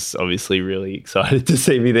everyone was obviously really excited to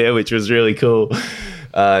see me there, which was really cool.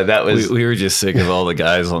 That was we were just sick of all the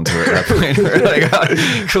guys on tour at that point. We were like,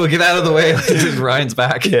 oh, cool, get out of the way. Ryan's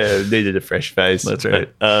back. Yeah, needed a fresh face. That's right.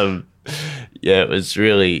 Yeah, it was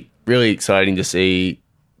really, really exciting to see.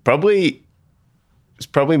 It was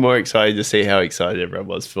probably more exciting to see how excited everyone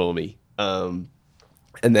was for me. And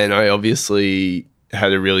then I obviously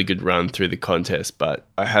had a really good run through the contest, but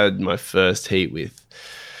I had my first heat with.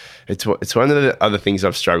 It's one of the other things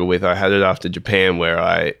I've struggled with. I had it after Japan, where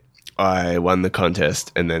I won the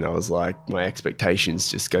contest, and then I was like, my expectations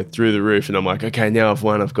just go through the roof, and I'm like, okay, now I've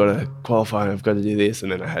won, I've got to qualify, I've got to do this.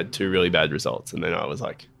 And then I had 2 really bad results, and then I was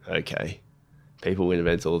like, okay, people win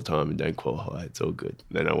events all the time and don't qualify, it's all good.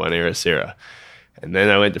 And then I won Ericeira, and then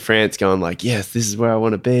I went to France going like, yes, this is where I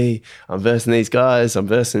want to be. I'm versing these guys. I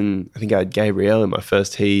think I had Gabriel in my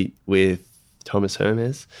first heat with Thomas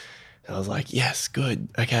Hermes. I was like, yes, good.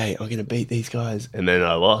 Okay, I'm going to beat these guys. And then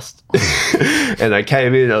I lost. And I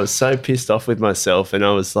came in, I was so pissed off with myself. And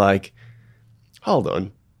I was like, hold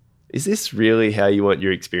on. Is this really how you want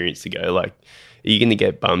your experience to go? Like, are you going to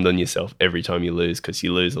get bummed on yourself every time you lose? Because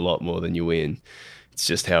you lose a lot more than you win. It's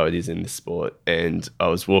just how it is in this sport. And I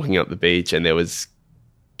was walking up the beach, and there was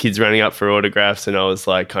kids running up for autographs. And I was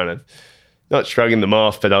like, kind of not shrugging them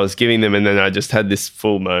off, but I was giving them. And then I just had this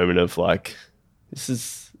full moment of like, this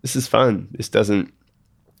is fun.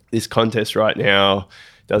 This contest right now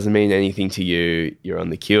doesn't mean anything to you. You're on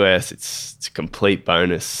the QS. It's a complete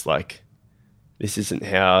bonus. Like, this isn't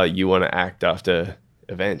how you want to act after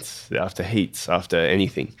events, after heats, after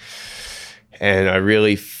anything. And I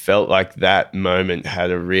really felt like that moment had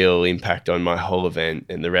a real impact on my whole event.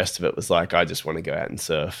 And the rest of it was like, I just want to go out and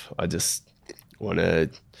surf. I just want to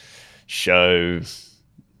show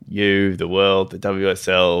you, the world, the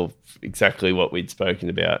WSL, exactly what we've spoken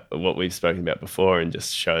about before, and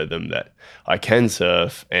just show them that I can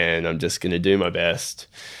surf, and I'm just going to do my best.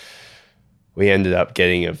 We ended up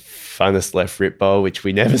getting a funnest left rip bowl, which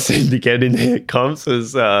we never seemed to get in the comps.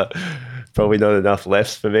 There's probably not enough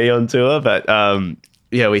lefts for me on tour, but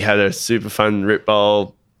yeah, we had a super fun rip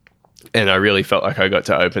bowl, and I really felt like I got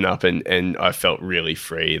to open up, and I felt really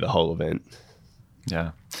free the whole event.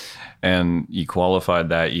 Yeah. And you qualified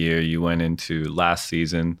that year. You went into last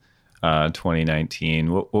season,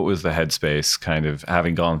 2019. What was the headspace, kind of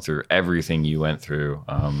having gone through everything you went through?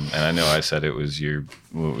 And I know I said that was your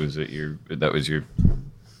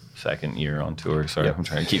second year on tour. Sorry, yep. I'm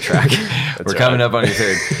trying to keep track. We're coming up on your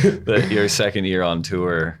third, but your second year on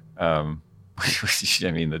tour. I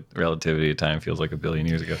mean, the relativity of time feels like a billion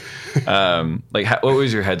years ago. What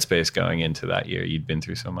was your headspace going into that year? You'd been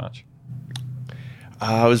through so much.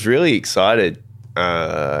 I was really excited.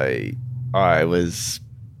 I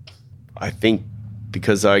think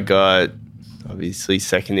because I got obviously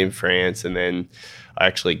second in France, and then I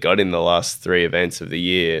actually got in the last 3 events of the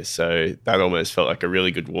year. So that almost felt like a really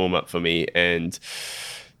good warm-up for me. And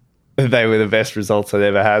they were the best results I'd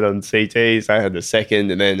ever had on CTs. I had the second,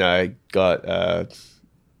 and then I got, I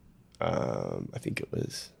think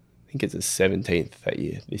it's a 17th that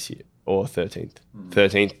year, this year, or 13th.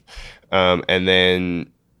 13th. And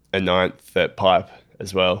then a 9th at Pipe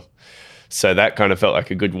as well. So that kind of felt like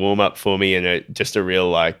a good warm-up for me, and just a real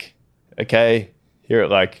like, okay, here at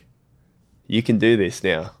like you can do this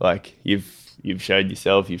now. Like you've showed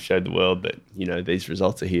yourself, you've showed the world that, you know, these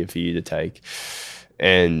results are here for you to take.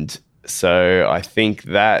 And so I think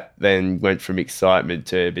that then went from excitement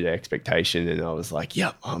to a bit of expectation, and I was like,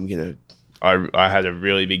 yep, I had a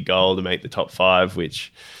really big goal to make the top 5,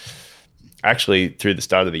 which actually through the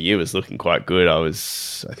start of the year was looking quite good. I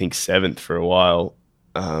was, I think, 7th for a while.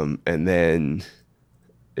 And then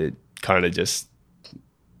it kind of just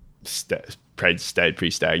stayed pretty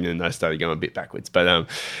stagnant, and I started going a bit backwards. But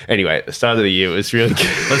anyway, at the start of the year, it was really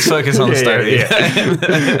good. Let's focus on the start of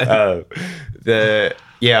the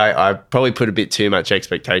year. I probably put a bit too much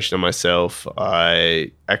expectation on myself.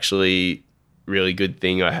 Really good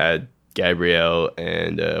thing, I had Gabriel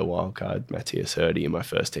and a wildcard, Matthias Hurdy, in my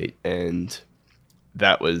first heat, and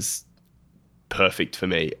that was perfect for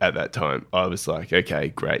me at that time. I was like, okay,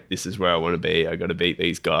 great, this is where I want to be. I got to beat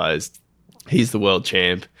these guys. He's the world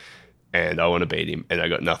champ, and I want to beat him, and I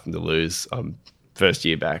got nothing to lose. First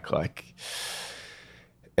year back,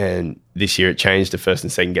 and this year it changed. The first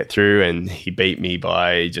and second get through, and he beat me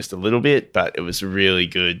by just a little bit, but it was really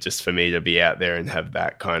good just for me to be out there and have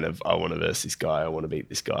that kind of, I want to verse this guy, I want to beat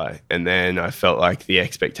this guy. And then I felt like the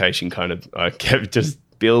expectation I kept just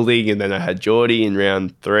building, and then I had Geordie in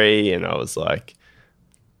round 3, and I was like,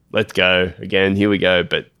 let's go again, here we go.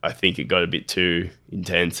 But I think it got a bit too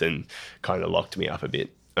intense and kind of locked me up a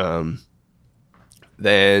bit.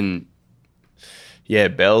 Then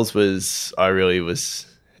Bells was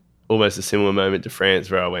almost a similar moment to France,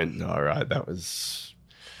 where I went, all right, that was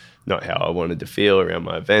not how I wanted to feel around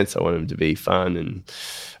my events. I wanted them to be fun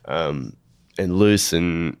and loose,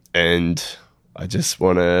 and I just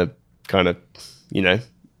want to kind of, you know,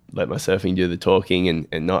 let my surfing do the talking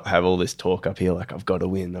and not have all this talk up here like I've got to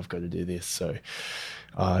win, I've got to do this. So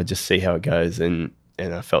just see how it goes, and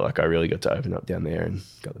I felt like I really got to open up down there and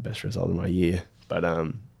got the best result of my year. But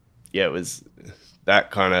it was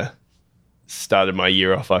that kind of started my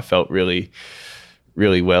year off. I felt really,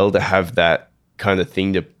 really well to have that kind of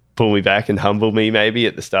thing to pull me back and humble me maybe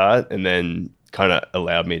at the start, and then kind of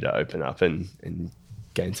allowed me to open up and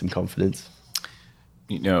gain some confidence.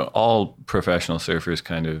 You know, all professional surfers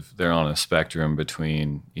they're on a spectrum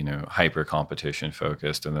between, you know, hyper competition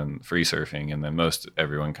focused and then free surfing, and then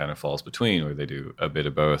everyone kind of falls between, where they do a bit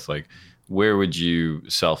of both. Like, where would you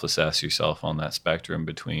self-assess yourself on that spectrum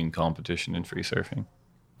between competition and free surfing?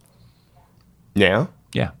 Now?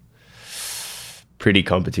 Yeah. Pretty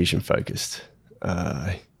competition focused.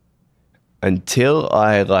 Until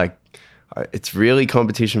it's really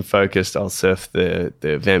competition focused, I'll surf the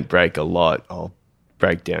event break a lot. I'll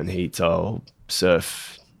break down heats. I'll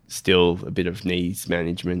surf still a bit of knees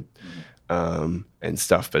management and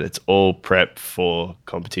stuff, but it's all prep for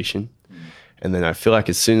competition. And then I feel like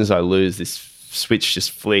as soon as I lose, this switch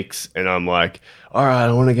just flicks, and I'm like, all right,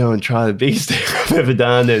 I want to go and try the biggest thing I've ever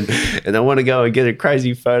done, and I want to go and get a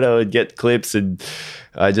crazy photo and get clips, and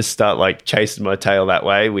I just start like chasing my tail that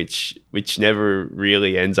way, which never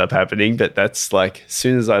really ends up happening. But that's like, as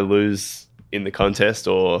soon as I lose in the contest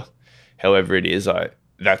or however it is,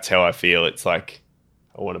 that's how I feel. It's like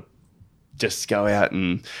I want to just go out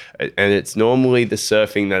and it's normally the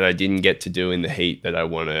surfing that I didn't get to do in the heat that I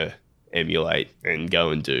want to emulate and go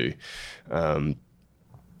and do.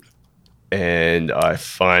 And I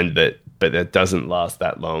find that doesn't last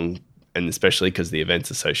that long, and especially because the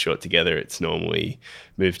events are so short together, it's normally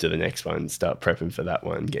move to the next one, start prepping for that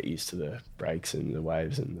one, get used to the breaks and the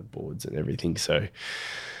waves and the boards and everything. So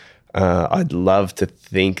I'd love to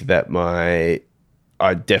think that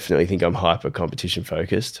I definitely think I'm hyper competition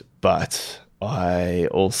focused, but I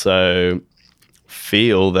also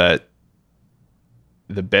feel that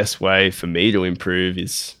the best way for me to improve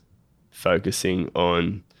is focusing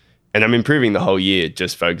on, and I'm improving the whole year,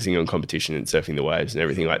 just focusing on competition and surfing the waves and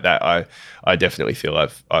everything like that. I definitely feel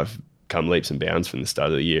I've come leaps and bounds from the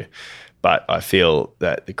start of the year, but I feel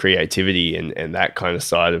that the creativity and that kind of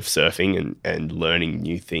side of surfing and learning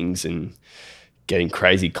new things and getting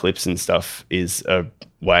crazy clips and stuff is a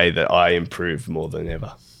way that I improve more than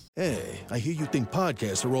ever. Hey, I hear you think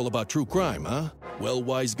podcasts are all about true crime, huh? Well,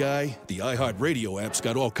 wise guy, the iHeartRadio app's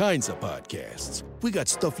got all kinds of podcasts. We got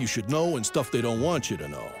stuff you should know and stuff they don't want you to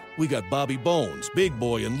know. We got Bobby Bones, Big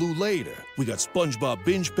Boy, and Lou Later. We got SpongeBob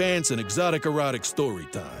Binge Pants and Exotic Erotic Story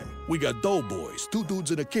Time. We got Doughboys, Two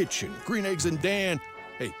Dudes in a Kitchen, Green Eggs and Dan.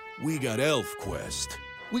 Hey, we got Elf Quest.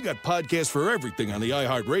 We got podcasts for everything on the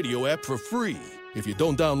iHeartRadio app for free. If you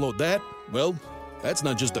don't download that, well, that's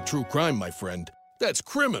not just a true crime, my friend. That's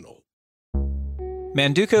criminal.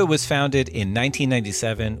 Manduka was founded in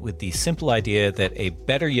 1997 with the simple idea that a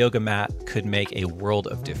better yoga mat could make a world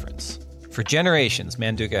of difference. For generations,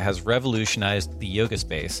 Manduka has revolutionized the yoga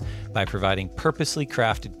space by providing purposely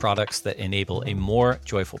crafted products that enable a more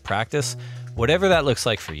joyful practice, whatever that looks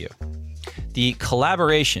like for you. The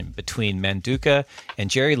collaboration between Manduka and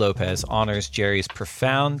Jerry Lopez honors Jerry's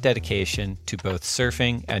profound dedication to both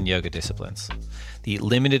surfing and yoga disciplines. The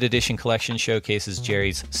limited edition collection showcases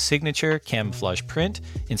Jerry's signature camouflage print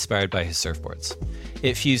inspired by his surfboards.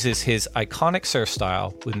 It fuses his iconic surf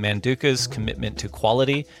style with Manduka's commitment to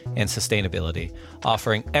quality and sustainability,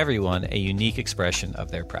 offering everyone a unique expression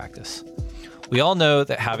of their practice. We all know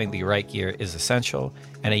that having the right gear is essential,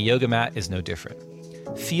 and a yoga mat is no different.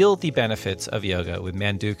 Feel the benefits of yoga with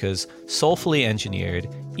Manduka's soulfully engineered,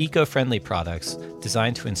 eco-friendly products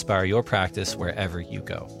designed to inspire your practice wherever you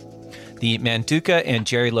go. The Manduka and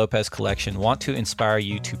Jerry Lopez collection want to inspire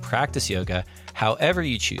you to practice yoga however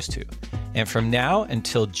you choose to. And from now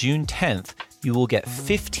until June 10th, you will get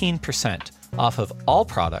 15% off of all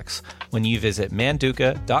products when you visit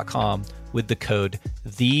manduka.com with the code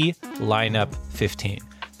THELINEUP15.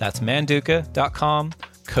 That's manduka.com,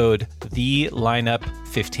 code THELINEUP15,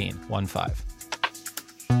 15.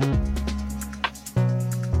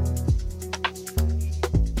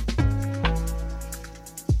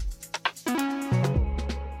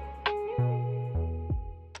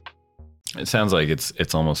 It sounds like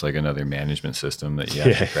it's almost like another management system that you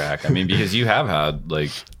have to crack. I mean, because you have had like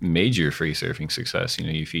major free surfing success. You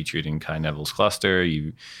know, you featured in Kai Neville's cluster.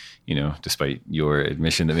 You know, despite your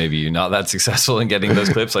admission that maybe you're not that successful in getting those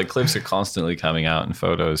clips, like clips are constantly coming out in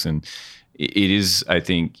photos, and it is. I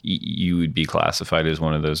think you would be classified as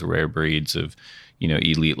one of those rare breeds of, you know,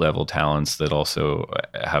 elite level talents that also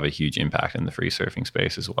have a huge impact in the free surfing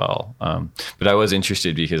space as well. But I was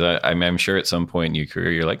interested because I'm sure at some point in your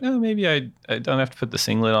career, you're like, no, maybe I don't have to put the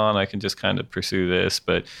singlet on. I can just kind of pursue this.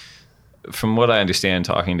 But from what I understand,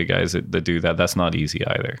 talking to guys that do that, that's not easy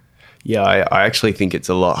either. Yeah, I actually think it's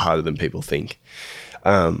a lot harder than people think.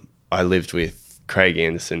 I lived with Craig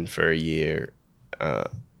Anderson for a year,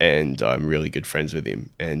 and I'm really good friends with him.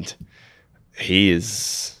 And he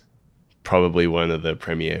is probably one of the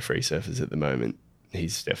premier free surfers at the moment.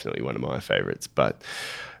 He's definitely one of my favorites,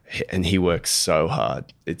 and he works so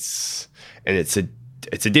hard. It's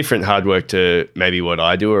a different hard work to maybe what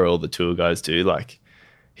I do or all the tour guys do. Like,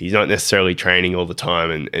 he's not necessarily training all the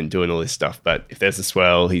time and doing all this stuff, but if there's a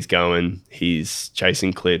swell, he's going, he's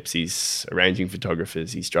chasing clips, he's arranging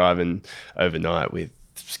photographers, he's driving overnight with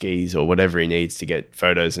skis or whatever he needs to get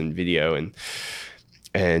photos and video, and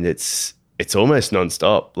it's almost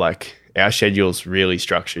nonstop. Like, our schedule's really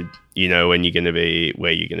structured. You know when you're going to be,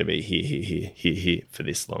 where you're going to be, here for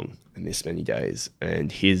this long and this many days.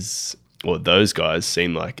 And those guys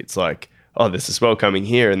seem like it's like, oh, there's a swell coming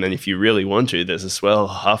here, and then if you really want to, there's a swell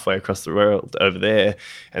halfway across the world over there,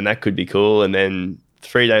 and that could be cool. And then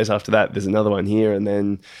 3 days after that, there's another one here, and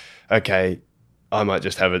then, okay, I might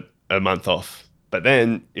just have a month off. But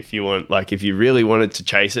then if you really wanted to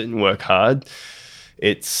chase it and work hard,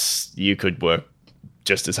 you could work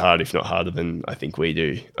just as hard, if not harder than I think we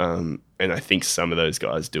do. And I think some of those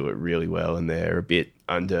guys do it really well, and they're a bit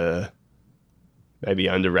maybe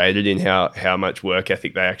underrated in how much work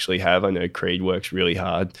ethic they actually have. I know Creed works really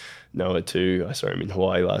hard. Noah too. I saw him in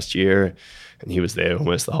Hawaii last year, and he was there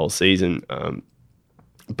almost the whole season.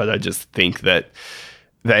 But I just think that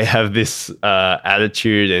they have this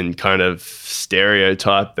attitude and kind of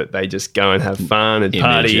stereotype that they just go and have fun and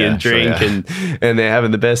party and drink, and they're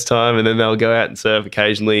having the best time, and then they'll go out and surf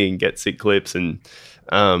occasionally and get sick clips. And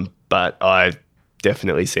but I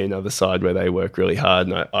definitely see another side where they work really hard,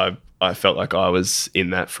 and I felt like I was in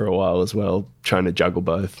that for a while as well, trying to juggle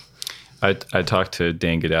both. I talked to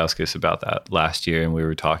Dan Gudauskas about that last year, and we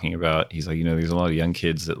were talking about, he's like, you know, there's a lot of young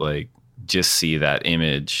kids that like just see that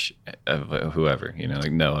image of whoever, you know,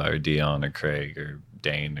 like Noah or Dion or Craig or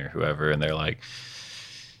Dane or whoever, and they're like,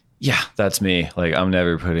 yeah, that's me. Like, I'm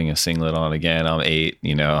never putting a singlet on again. I'm 8,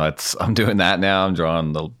 you know, I'm doing that now. I'm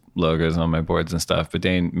drawing the logos on my boards and stuff. But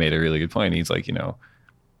Dane made a really good point. He's like, you know,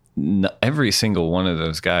 every single one of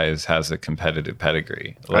those guys has a competitive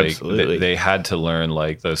pedigree. Like, absolutely. They had to learn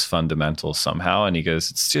like those fundamentals somehow. And he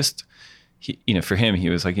goes, it's just, you know, for him, he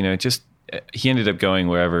was like, you know, he ended up going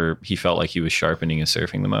wherever he felt like he was sharpening his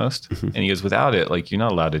surfing the most. Mm-hmm. And he goes, without it, like, you're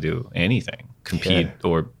not allowed to do anything, compete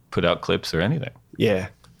or put out clips or anything. Yeah,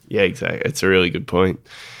 exactly. It's a really good point.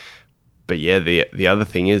 But yeah, the other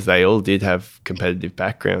thing is they all did have competitive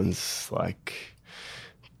backgrounds. Like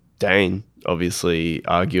Dane, obviously,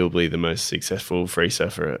 arguably the most successful free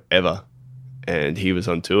surfer ever. And he was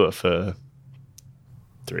on tour for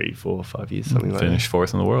 3, 4, 5 years, something like that. Finished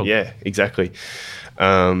 4th in the world. Yeah, exactly.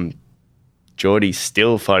 Geordie's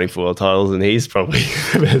still fighting for world titles, and he's probably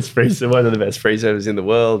one of the best free servers in the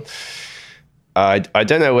world. I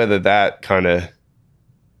don't know whether that kind of,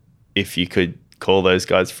 if you could call those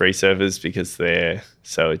guys free servers because they're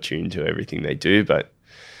so attuned to everything they do,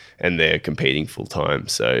 and they're competing full time.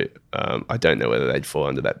 So I don't know whether they'd fall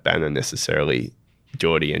under that banner necessarily,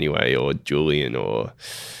 Geordie anyway, or Julian or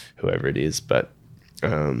whoever it is. But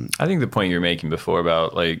I think the point you're making before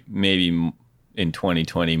about like maybe in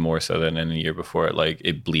 2020 more so than in a year before,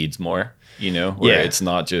 it bleeds more, where it's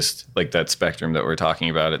not just like that spectrum that we're talking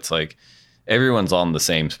about. It's like everyone's on the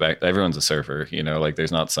same spec. Everyone's a surfer,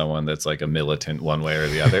 there's not someone that's like a militant one way or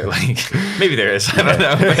the other. Like maybe there is, I don't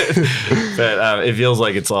know, but it feels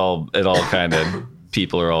like it all kind of,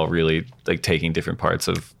 people are all really like taking different parts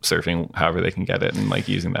of surfing, however they can get it, and like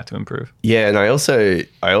using that to improve. Yeah. And I also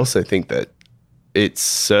think that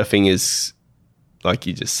surfing is, like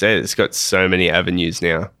you just said, it's got so many avenues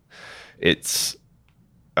now. It's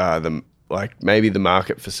maybe the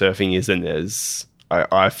market for surfing isn't as,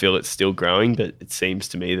 I feel it's still growing, but it seems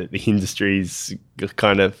to me that the industry's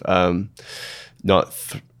kind of not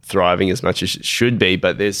thriving as much as it should be.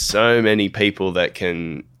 But there's so many people that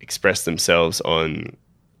can express themselves on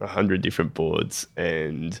 100 different boards,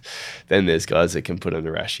 and then there's guys that can put on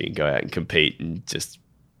a rashie and go out and compete and just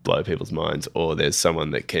blow people's minds. Or there's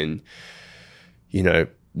someone that can,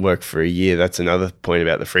 work for a year. That's another point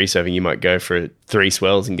about the free surfing. You might go for 3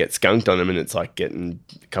 swells and get skunked on them, and it's like getting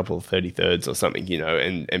a couple of 33rds or something,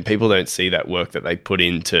 and people don't see that work that they put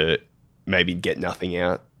in to maybe get nothing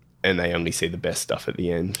out, and they only see the best stuff at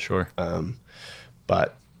the end. Sure.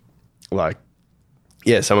 But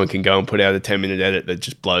someone can go and put out a 10-minute edit that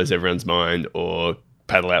just blows everyone's mind, or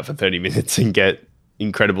paddle out for 30 minutes and get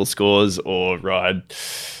incredible scores, or ride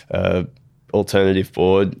alternative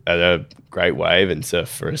board at a great wave and surf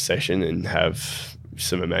for a session and have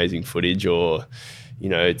some amazing footage. Or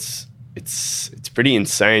it's pretty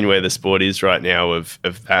insane where the sport is right now of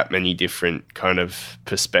that many different kind of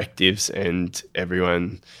perspectives, and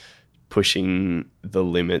everyone pushing the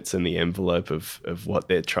limits and the envelope of what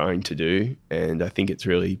they're trying to do. And I think it's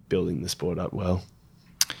really building the sport up well.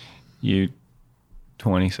 You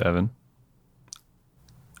 27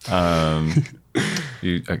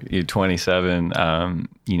 you're 27,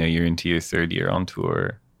 you're into your 3rd year on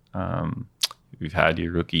tour. You've had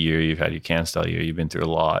your rookie year, you've had your can style year, you've been through a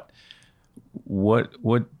lot. What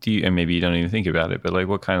do you, and maybe you don't even think about it, but like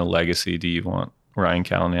what kind of legacy do you want Ryan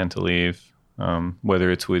Callinan to leave? Whether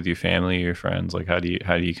it's with your family or your friends, like how do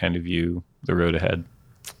you kind of view the road ahead?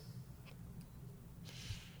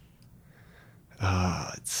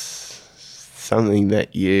 It's something that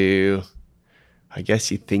I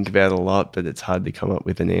guess you think about a lot, but it's hard to come up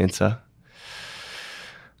with an answer.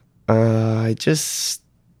 I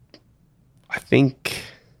think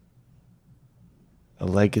a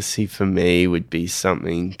legacy for me would be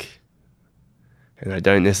something, and I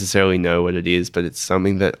don't necessarily know what it is, but it's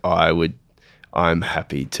something that I'm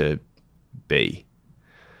happy to be.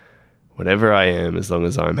 Whatever I am, as long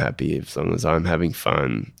as I'm happy, as long as I'm having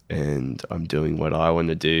fun and I'm doing what I want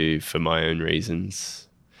to do for my own reasons,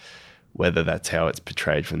 whether that's how it's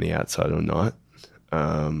portrayed from the outside or not.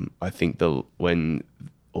 I think when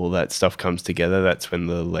all that stuff comes together, that's when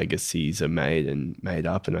the legacies are made and made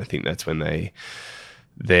up, and I think that's when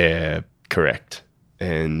they're correct.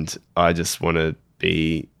 And I just want to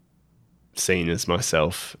be seen as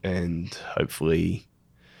myself and hopefully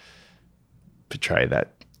portray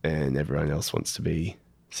that, and everyone else wants to be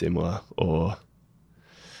similar, or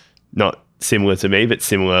not similar to me, but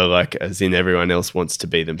similar, like as in everyone else wants to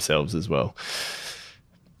be themselves as well.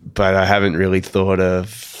 But I haven't really thought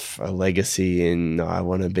of a legacy in I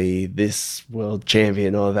want to be this world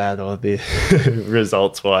champion or that, or this.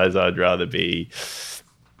 Results wise, I'd rather be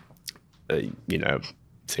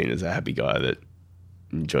seen as a happy guy that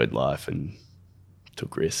enjoyed life and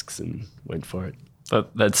took risks and went for it.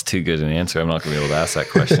 That's too good an answer. I'm not going to be able to ask that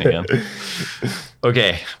question again.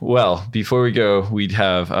 Okay, well, before we go, we'd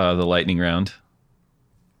have the lightning round.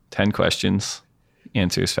 10 questions.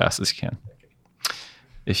 Answer as fast as you can.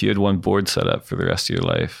 If you had one board set up for the rest of your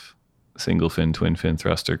life, single fin, twin fin,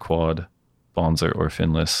 thruster, quad, bonzer, or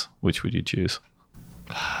finless, which would you choose?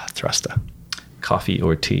 Thruster. Coffee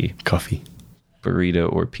or tea? Coffee. Burrito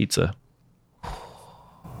or pizza?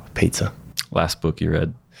 Pizza. Last book you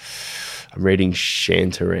read? I'm reading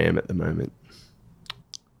Shantaram at the moment.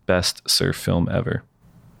 Best surf film ever?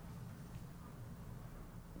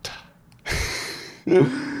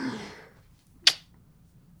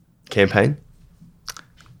 Campaign.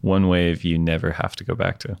 One wave you never have to go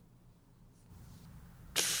back to?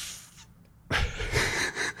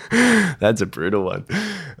 That's a brutal one.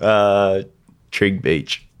 Trig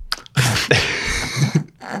Beach.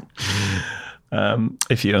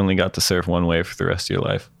 If you only got to surf one wave for the rest of your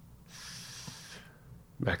life.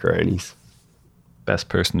 Macaronis. Best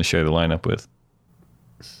person to share the lineup with.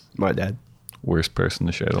 My dad. Worst person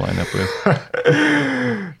to share the lineup with.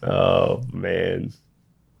 Oh, man.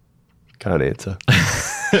 Can't answer.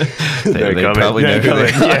 they probably know who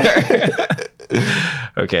they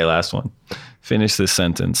are. Okay, last one. Finish this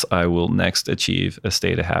sentence. I will next achieve a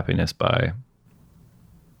state of happiness by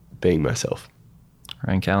being myself.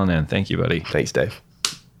 Ryan Callinan, thank you, buddy. Thanks, Dave.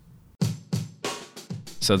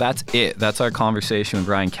 So that's it. That's our conversation with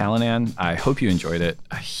Ryan Callinan. I hope you enjoyed it.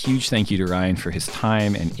 A huge thank you to Ryan for his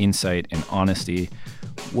time and insight and honesty.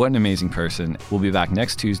 What an amazing person. We'll be back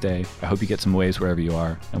next Tuesday. I hope you get some waves wherever you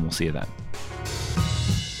are, and we'll see you then.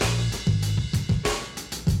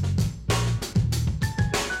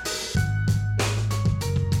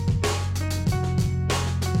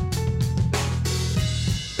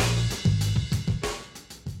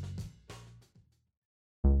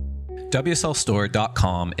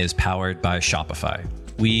 WSLStore.com is powered by Shopify.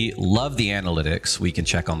 We love the analytics we can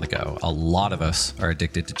check on the go. A lot of us are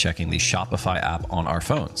addicted to checking the Shopify app on our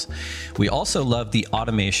phones. We also love the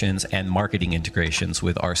automations and marketing integrations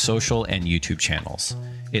with our social and YouTube channels.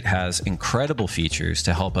 It has incredible features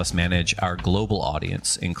to help us manage our global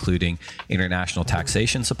audience, including international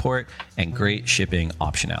taxation support and great shipping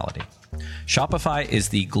optionality. Shopify is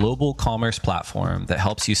the global commerce platform that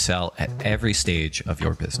helps you sell at every stage of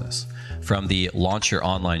your business. From the launch your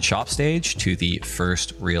online shop stage to the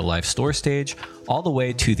first real life store stage, all the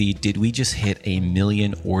way to the did we just hit 1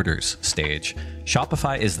 million orders stage,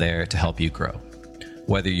 Shopify is there to help you grow.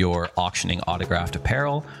 Whether you're auctioning autographed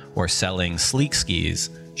apparel or selling sleek skis,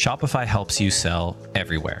 Shopify helps you sell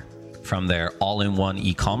everywhere. From their all-in-one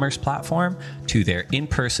e-commerce platform to their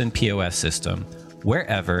in-person POS system,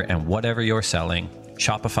 wherever and whatever you're selling,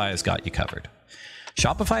 Shopify has got you covered.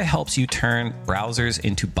 Shopify helps you turn browsers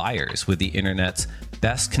into buyers with the internet's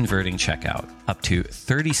best converting checkout, up to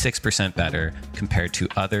 36% better compared to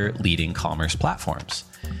other leading commerce platforms.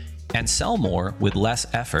 And sell more with less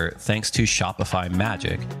effort thanks to Shopify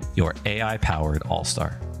Magic, your AI-powered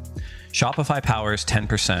all-star. Shopify powers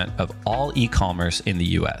 10% of all e-commerce in the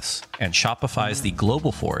US, and Shopify is the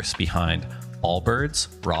global force behind Allbirds,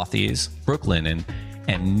 Rothy's, Brooklinen,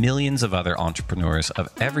 and millions of other entrepreneurs of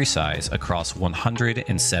every size across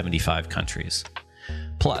 175 countries.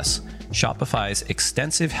 Plus, Shopify's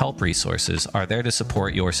extensive help resources are there to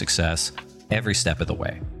support your success every step of the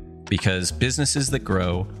way. Because businesses that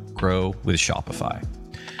grow, grow with Shopify.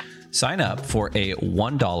 Sign up for a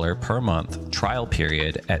 $1 per month trial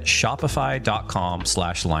period at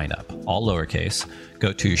shopify.com/lineup, all lowercase.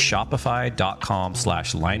 Go to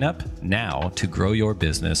shopify.com/lineup now to grow your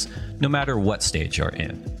business no matter what stage you're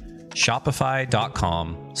in.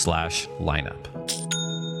 Shopify.com/lineup.